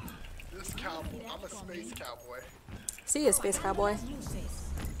 This cowboy. I'm a space cowboy. See you, Space Cowboy.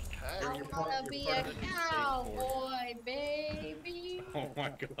 Hey. I wanna be a cowboy, baby. Oh my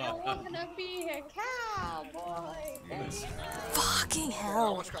I god. wanna be a cowboy, baby. Fucking I hell.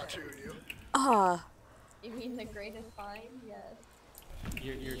 almost got two of you. Ah. You mean the greatest find? Yes.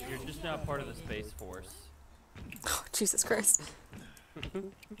 You're just now part of the Space Force. Oh, Jesus Christ. Oh,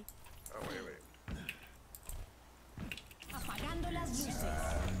 wait. Apagando las luces.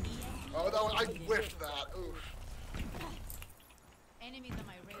 Oh, that one, I whiffed that. Oof. Enemies on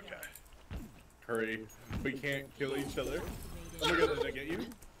my radar. Okay. Hurry. We can't kill each other. Oh my god, did I get you?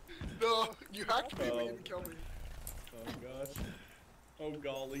 No, you hacked me, but Oh. you didn't kill me. Oh gosh. Oh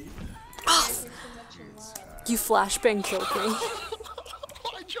golly. There's too much in love. You flashbang killed me.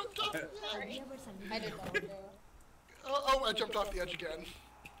 I jumped up. Sorry. I didn't know what to do. Oh, I jumped off the edge again.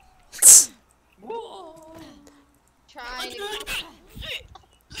 Trying to.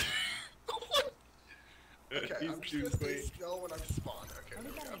 Okay, He's I'm just too gonna stay quick. still when I'm spawned. Okay,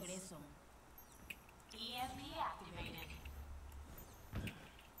 there we go. EMP activated.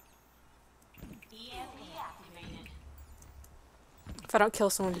 EMP activated. If I don't kill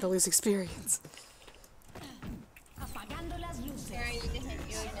someone, I'm gonna lose experience. Apagando las luces. Here, I need to hit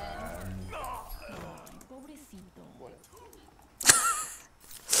you again. Pobrecito.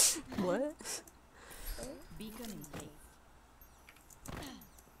 What? Beacon in place.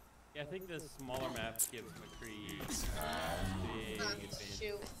 Yeah, I think the smaller map gives McCree big advantage.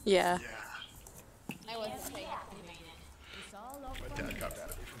 Shoot. Yeah. I wasn't paying It's all up My from dad got mad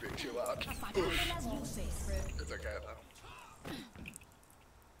at me for being too loud. Apagando las luces. It's okay though.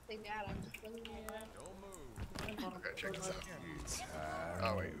 Say, Dad, I'm just living my life. Okay, check this out.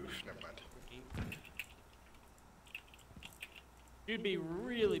 Oh wait, oof, never mind. You'd be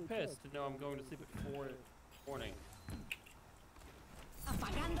really pissed to know I'm going to sleep at 4 in the morning.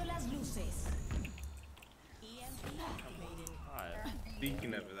 Apagando las luces. EMP activated. Hi.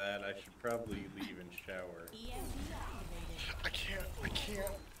 Speaking of that, I should probably leave and shower. EMP activated. I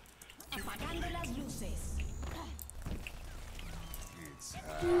can't. Apagando las luces.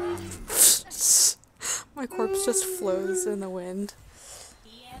 My corpse just flows in the wind.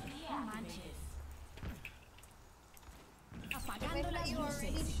 EMP activated. I Apagando thought las you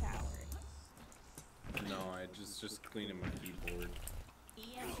already luces. showered. No, I just cleaning my keyboard.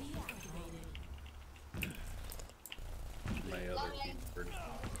 EMP activated. My other keyboard.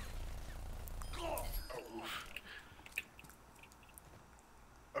 Oh, oof.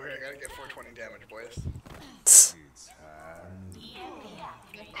 Okay, I gotta get 420 damage, boys.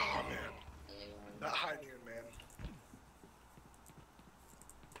 Oh man, that high noon, man.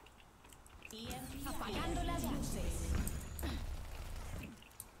 EMP apagando las luces.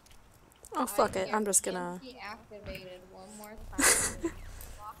 Oh fuck it, I'm just gonna. He activated one more time.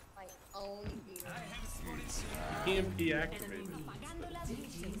 Lost my own view. EMP activated. Apagando las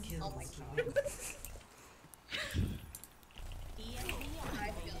luces. Oh my god.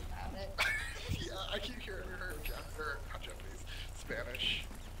 I feel about it. Yeah, I keep hearing her not Japanese, Spanish.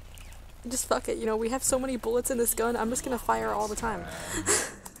 Just fuck it, you know, we have so many bullets in this gun, I'm just gonna fire all the time.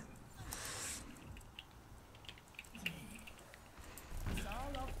 It's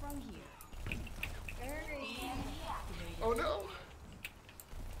all up from here. Oh no!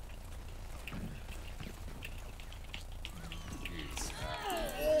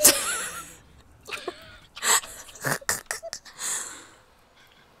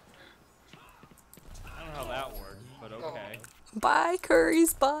 I don't know how that worked, but okay. Bye,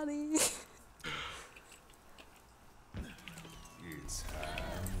 Curry's body.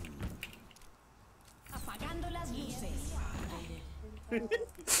 Apagando las luces.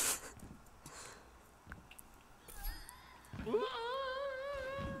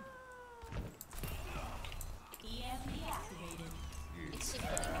 EMP activated.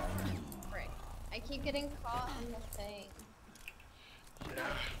 Frick. I keep getting caught in the thing.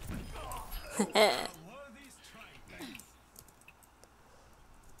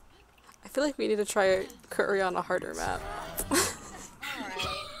 I feel like we need to try Curry on a harder map. Alright.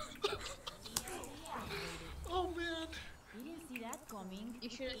 Oh man! You didn't see that coming. You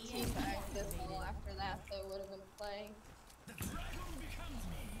should have teabagged this wall after that, so it would have been playing.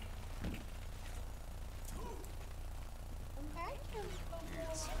 I'm back here.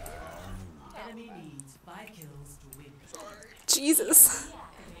 Enemy needs 5 kills to win. Jesus.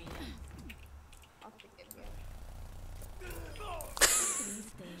 I'll forgive you.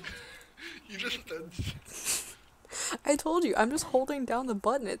 You just did. I told you, I'm just holding down the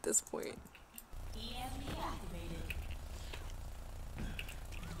button at this point. EMP activated.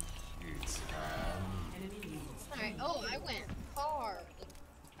 Alright, oh, I went far.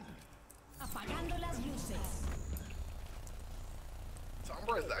 Apagando las luces.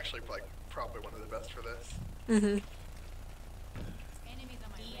 Sombra is actually like probably one of the best for this. Mm-hmm. Enemies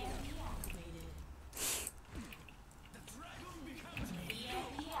on my EMP activated.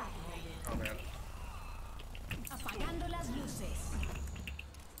 EMP activated. Oh man. Apagando las luces.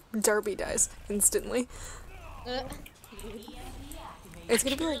 Darby dies instantly. Uh, It's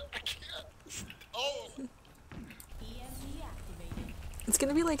gonna be like Oh! it's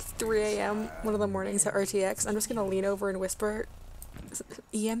gonna be like 3 a.m. one of the mornings at RTX. I'm just gonna lean over and whisper,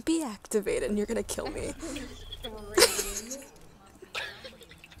 EMP activated, and you're gonna kill me.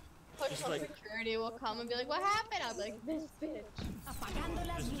 Push up security will come and be like, what happened? I'll be like, this bitch. Apagando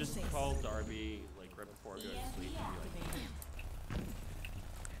las Just luces. call Darby like right before I go to sleep and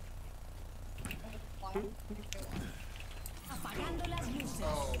be like,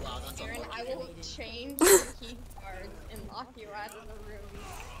 Oh wow, that's Aaron, I unlucky. will change the key cards and lock you out of the room.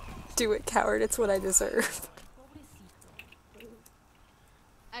 Do it, coward. It's what I deserve.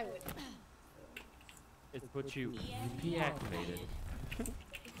 I would. It's put you deactivated.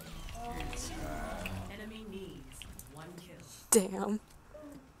 Enemy needs 1 kill. Damn.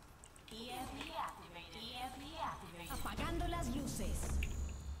 EMP activated. EMP activated. Apagando las luces.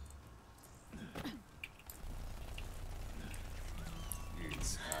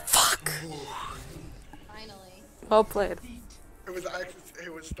 Fuck. Finally. Well played.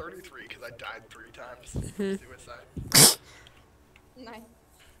 It was 33 because I died 3 times. Mm-hmm. Suicide. Nice.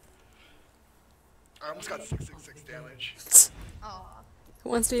 I almost got 666 damage. Aw. Who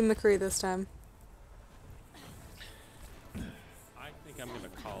wants to be McCree this time? I think I'm gonna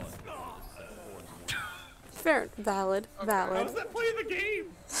call it. Set 4 more. Fair. Valid. How Valid. does that play the game?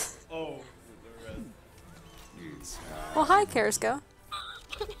 Oh, the res. Well, hi, Karisko.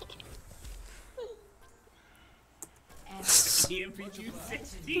 EMP you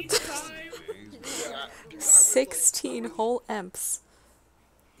 16 times? Yeah, dude, I was 16 whole emps.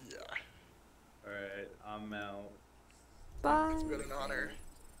 Yeah, Alright, I'm out. Bye. it's been an honor.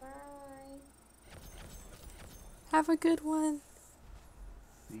 Bye. Have a good one.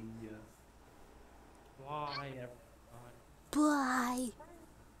 See ya. Why, everyone? Bye.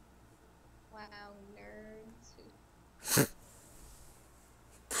 Wow, nerds.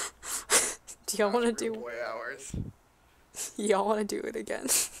 Do y'all want to Rude do? boy hours? Y'all want to do it again?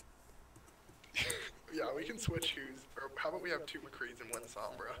 Yeah, we can switch who's. Or how about we have 2 McCrees and 1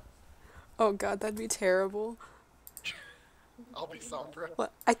 Sombra? Oh god, that'd be terrible. I'll be Sombra.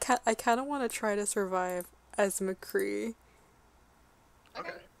 What? I kind of want to try to survive as McCree. Okay.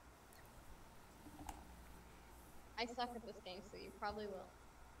 I suck at this game, so you probably will.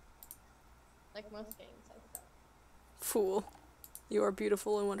 Like most games, I suck. Fool. You are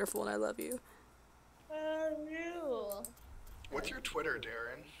beautiful and wonderful, and I love you. Real. What's your Twitter,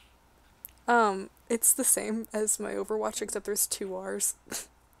 Darren? It's the same as my Overwatch, except there's 2 R's.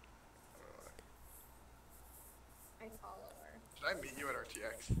 I follow her. Did I meet you at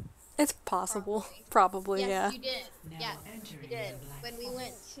RTX? It's possible. Probably. Probably, Yes, yeah. you did. Now Yes, entering you did. the When black we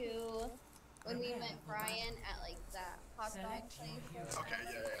went forest. to, when we met Brian at like that hot dog Select your place. hero. Okay,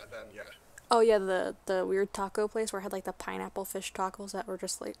 yeah, then yeah. Oh yeah, the weird taco place where I had like the pineapple fish tacos that were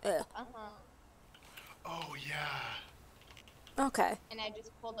just like, ugh. Uh-huh. Oh yeah. Okay. And I just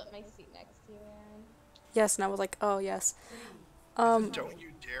pulled up my seat next to you, Aaron. Yes, and I was like, oh yes. Don't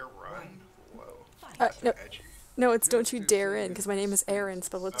you dare run. Whoa. No, That's edgy. no, it's don't you dare in, because my name is Aaron,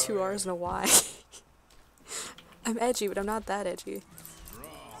 spelled with 2 Oh, yeah. R's and a Y. I'm edgy, but I'm not that edgy.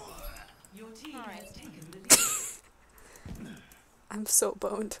 Your team Alright. has taken the lead. I'm so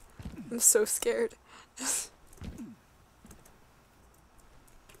boned. I'm so scared.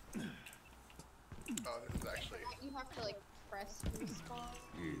 Oh, this is actually. You have to like press respawn.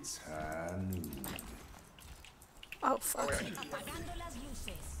 It's Hanu. Oh Oh, fuck. wait, actually, Apagando las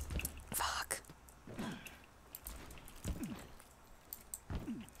luces. Fuck.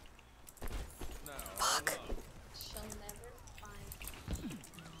 Fuck. She'll never find.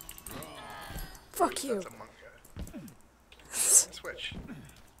 Fuck you. That's a manga. Switch.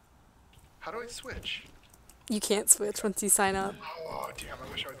 How do I switch? You can't switch once you sign up. Oh, damn, I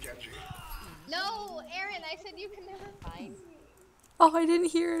wish I was Genji. No, Aaron, I said you can never find me. Oh, I didn't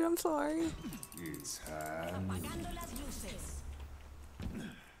hear it. I'm sorry. It's Hanu. Apagando las luces.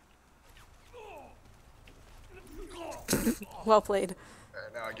 Well played.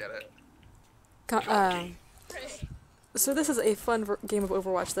 Alright, now I get it. So this is a fun game of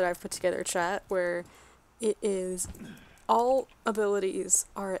Overwatch that I've put together, chat, where it is all abilities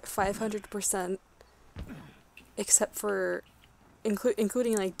are at 500%, except for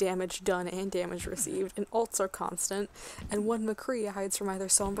including like damage done and damage received, and ults are constant, and one McCree hides from either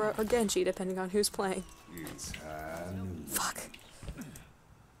Sombra or Genji depending on who's playing. It's Hanu. Fuck.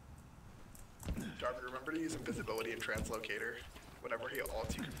 Darby, remember to use invisibility and translocator. Whenever he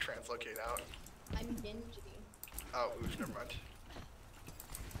ults, you can translocate out. I'm Genji. Oh, oof, never mind.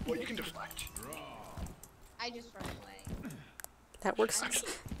 Well, you can deflect. I just run away. That works.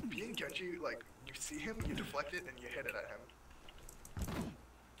 Actually, being Genji, like, you see him, you deflect it, and you hit it at him.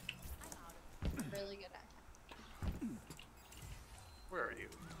 Really good at Where are you?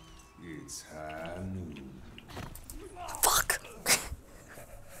 It's Hanu. Fuck.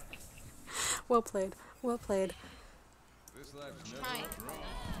 Well played. Well played. This life's that. Hi.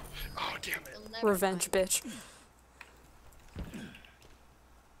 Oh, damn it. You'll never Revenge, find me. bitch.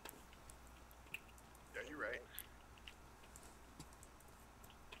 Yeah, you're right.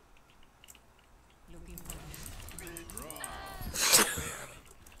 Looking for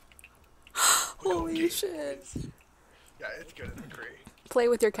shit. Yeah, it's good as McCree. Play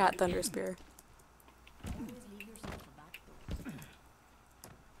with your cat, Thunder Spear.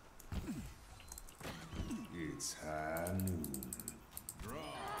 It's high noon.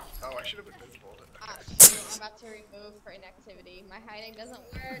 Oh, I should have been visible. Ah, shoot, I'm about to remove for inactivity. My hiding doesn't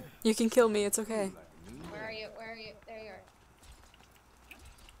work. You can kill me, it's okay. Where are you? Where are you? There you are.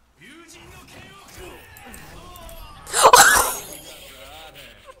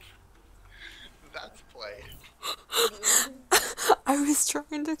 That's play. I was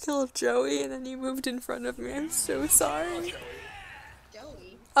trying to kill Joey and then you moved in front of me. I'm so sorry.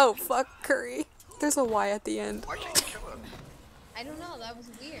 Joey? Oh, fuck Curry. There's a Y at the end. Why can't you kill him? I don't know, that was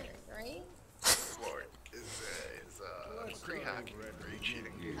weird, right? Lord, is McCree hacking? Are you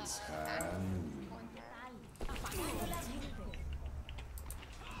cheating? It's high noon.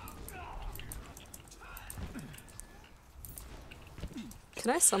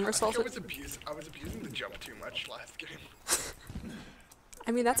 Can I somersault I it? was abusing the jump too much last game.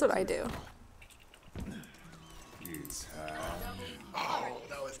 I mean, that's what I do. It's high noon. Oh,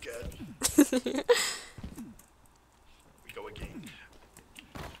 that was good. We go again.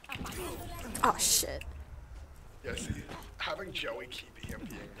 Oh, shit. Yeah, see, having Joey keep EMPing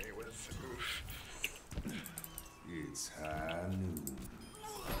me was oof. It's high noon.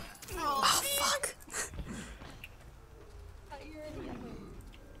 Oh, fuck.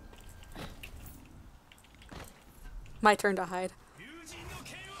 My turn to hide.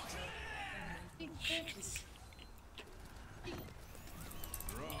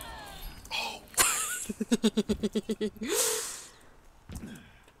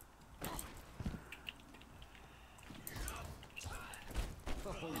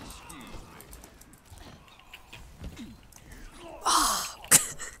 Oh,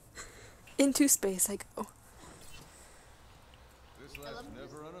 Into space I go. This life's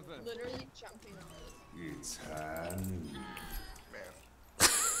never uneventful. Literally jumping on it. It's high noon. man.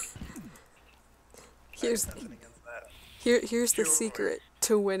 Here's Nothing against that. here's the secret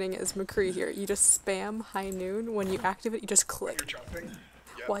to winning as McCree here. You just spam high noon. When you activate, you just click. You're jumping?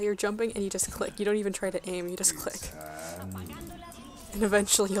 Yep. While you're jumping, and you just click. You don't even try to aim, you just click. It's high noon. And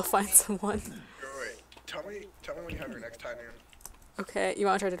eventually you'll find someone. Wait, tell me when you have your next high noon. Okay, you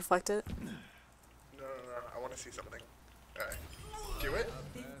wanna try to deflect it? No, I want to see something. Alright. Do it?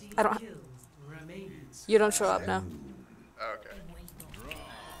 I don't. You don't show up now. Oh, okay.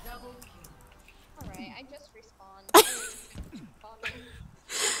 Alright, I just respawned.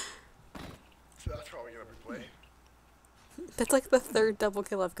 So that's probably gonna be play. That's like the third double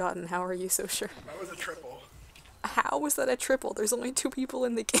kill I've gotten. How are you so sure? That was a triple. How was that a triple? There's only 2 people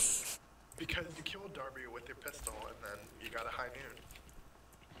in the game. Because you killed Darby with your pistol and then you got a high noon.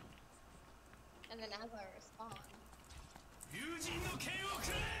 And then as I respawn.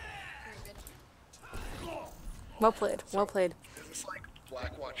 Well played. Well played. Is this like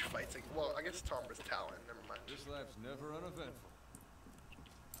Blackwatch fights? Well, I guess Tom was Talon. Never mind. This life's never uneventful.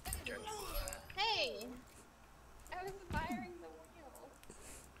 Hey! I was firing the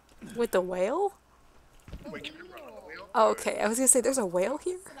wheel. With the whale? Wait, can you run on the wheel? Oh, okay. I was gonna say there's a whale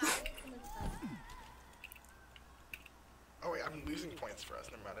here. Oh wait, I'm losing points for us.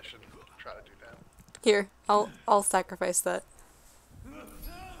 Never mind. I shouldn't try to do that. Here, I'll sacrifice that. I'm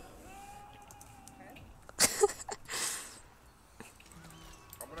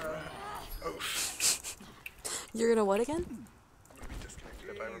gonna. Oof. You're gonna what again? I'm gonna be disconnected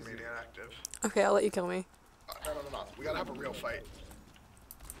if I remain inactive. Okay, I'll let you kill me. No. We gotta have a real fight.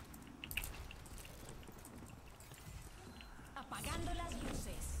 Apagando las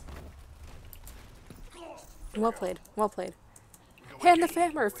luces. Well played. Well played. Hand the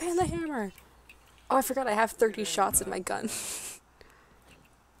hammer! Fan the hammer! Oh, I forgot I have 30 shots in my gun.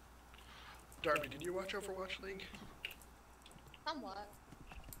 Darby, did you watch Overwatch League? Somewhat.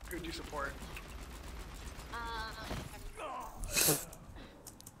 Who'd you support? Because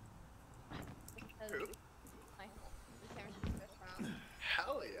Who? my home, the San Francisco Toronto.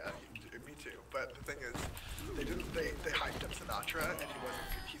 Hell yeah, me too. But the thing is, they hyped up Sinatra and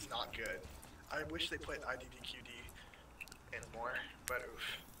he's not good. I wish they played IDDQD and more, but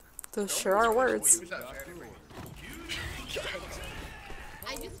oof. Those sure are words. He was at Fanny.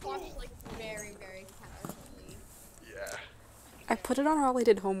 I just watched like very, very casually. Yeah. I put it on while I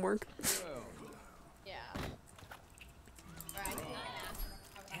did homework. Yeah. Or I took an ass.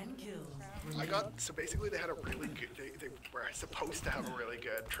 I got, so basically they had a really good, they were supposed to have a really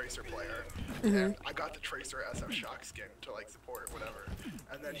good Tracer player, Mm-hmm. and I got the Tracer SF Shock skin to like support or whatever,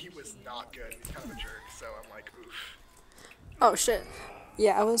 and then he was not good, he's kind of a jerk, so I'm like, oof. Oh shit.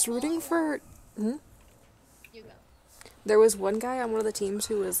 Yeah, I was rooting for... You go. There was one guy on one of the teams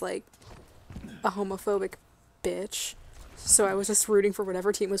who was like a homophobic bitch, so I was just rooting for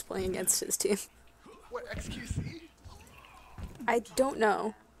whatever team was playing against his team. What, XQC? I don't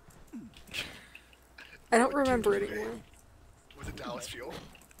know. I don't What team remember did it you anymore. make? Was it Dallas Fuel?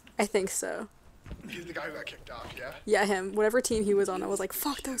 I think so. He's the guy who got kicked off, yeah? Yeah, him. Whatever team he was on, I was like,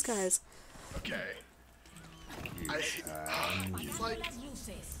 fuck those guys. Okay. He's like,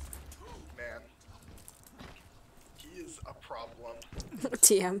 man, he is a problem.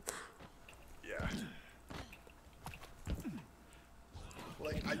 TM. Yeah.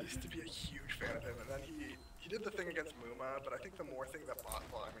 Like, I used to be a huge fan of him, and then he did the thing against Muma, but I think the more thing that well,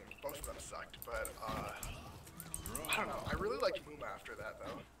 I mean, both of them sucked, but, I don't know, I really liked Muma after that,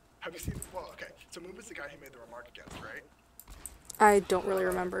 though. Have you seen, well, okay, so Muma's the guy he made the remark against, right? I don't really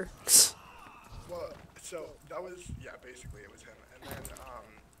remember. Well, so that was, yeah, basically it was him, and then,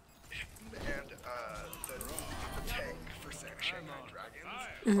 him and, the tank for Shanghai Dragons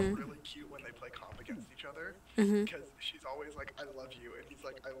are really cute when they play comp against each other, because she's always like, I love you, and he's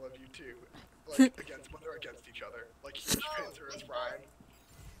like, I love you too, like, when they're against each other, like, he pins her as Ryan.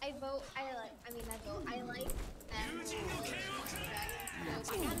 I like them. Don't like team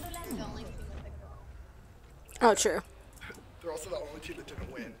with the girl. Oh, true. They're also the only team that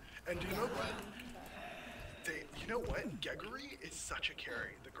didn't win, and do you know what? You know what? Geguri is such a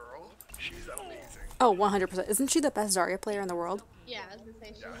carry. The girl, she's amazing. Oh, 100%. Isn't she the best Zarya player in the world? Yeah, I was gonna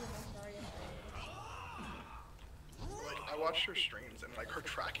say she's the most Zarya player. Like, I watched her streams, and like her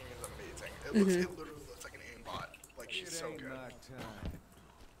tracking is amazing. It literally looks like an aimbot. Like, she's so good.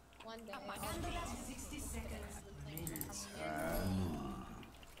 One day.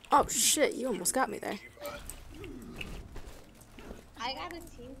 Oh, shit. You almost got me there. I got a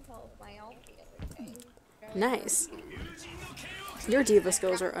team called my ult the other day. Nice. Your diva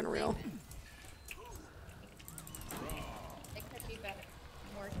skills are unreal. It could be better.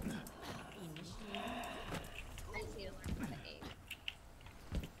 More. I just need to learn how to aim.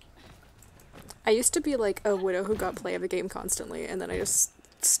 I used to be like a widow who got play of a game constantly, and then I just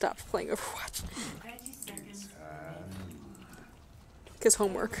stopped playing Overwatch. Because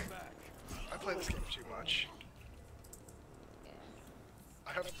homework. I play this game too much.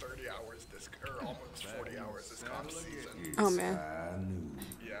 I have 30 hours this, or almost 40 hours this comp season. Oh, man.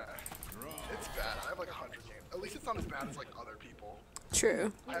 Yeah. It's bad. I have like 100 games. At least it's not as bad as like other people.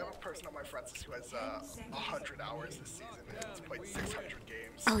 True. I have a person on my friends list who has 100 hours this season and has played 600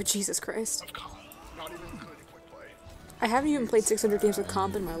 games. Oh, Jesus Christ. Of comp, not even including quick play. I haven't even played 600 games of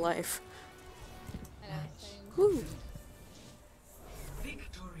comp in my life. I know, same. Whew.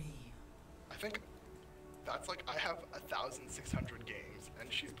 I think that's like, I have 1,600 games,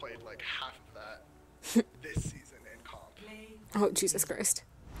 and she's played like half of that this season in comp. Oh, Jesus Christ.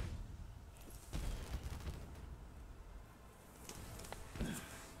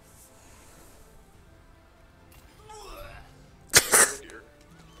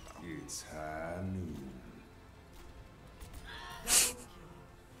 It's high noon.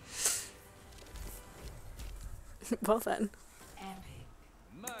 Well then.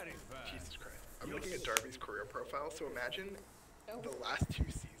 Jesus Christ. I'm looking at Darby's career profile, so imagine the last 2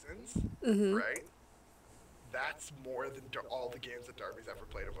 seasons, right? That's more than all the games that Darby's ever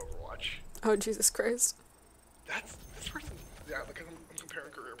played of Overwatch. Oh, Jesus Christ. That's, this person, yeah, like I'm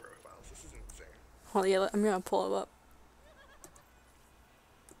comparing career profiles. This is insane. Well, yeah, I'm gonna pull him up.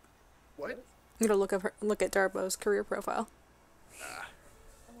 What? I'm gonna look at Darbo's career profile.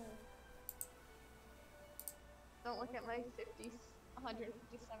 Don't look at my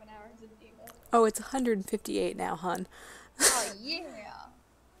 157 hours of Diva. Oh, it's 158 now, hun. Oh, yeah.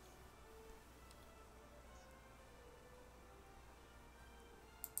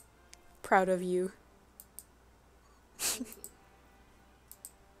 Proud of you.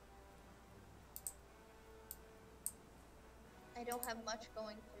 I don't have much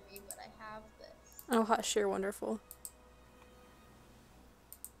going for me, but I have this. Oh, hot sheer wonderful.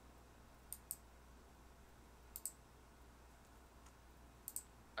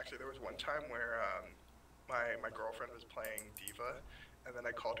 Actually, there was one time where my girlfriend was playing Diva, and then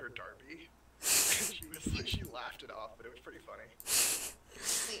I called her Darby. And she was like, she laughed it off, but it was pretty funny.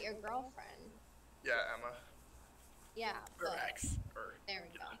 Wait, your girlfriend? Yeah, Emma. Yeah, Or but ex. Or there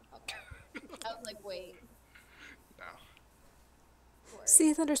we go. Okay. I was like, wait. no. Sorry.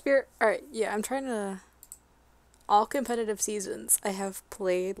 See, Thunder Spirit. Alright, yeah, I'm trying to. All competitive seasons, I have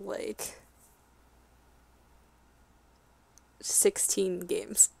played like 16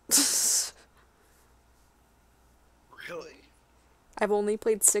 games. Really? I've only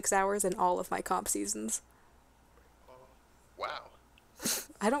played 6 hours in all of my comp seasons. Oh, wow.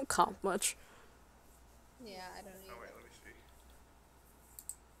 I don't comp much. Yeah, I don't Oh, either. wait, let me see.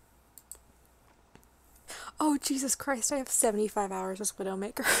 Oh, Jesus Christ, I have 75 hours with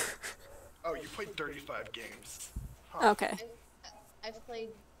Widowmaker. Oh, you played 35 games. Huh. Okay. I've played.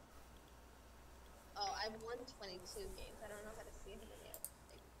 Oh, I've won 22 games. I don't know how to see how many I've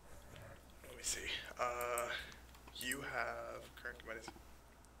played. Let me see. You have current commodities.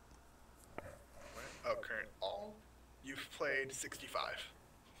 What? Oh, current all. You've played 65.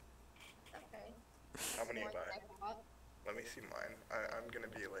 Okay. How many More have than I? bought. Let me see mine. I'm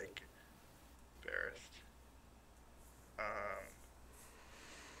gonna be like embarrassed.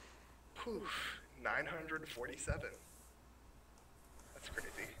 Poof, 947. That's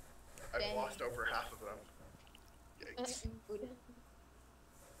crazy. I've Dang. lost over half of them. Yikes.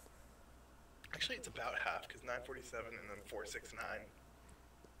 Actually, it's about half, because 947 and then 469.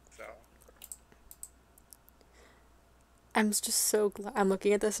 So. I'm just so glad. I'm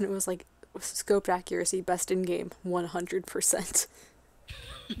looking at this and it was like, scoped accuracy, best in game, 100%.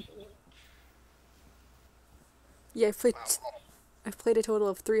 Yeah, I've played a total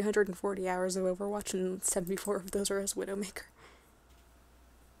of 340 hours of Overwatch, and 74 of those are as Widowmaker.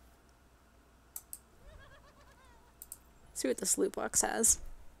 See what this loot box has.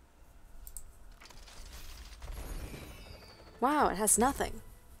 Wow, it has nothing.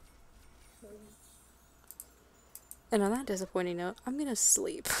 And on that disappointing note, I'm gonna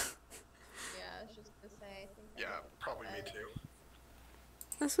sleep. Yeah, I was just gonna say. I think Yeah, probably me too.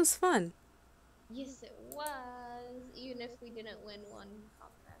 This was fun. Yes, it was. Even if we didn't win one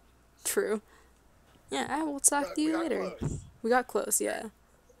combat. True. Yeah, I will talk to you later. Close. We got close, yeah.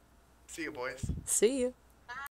 See you, boys. See you.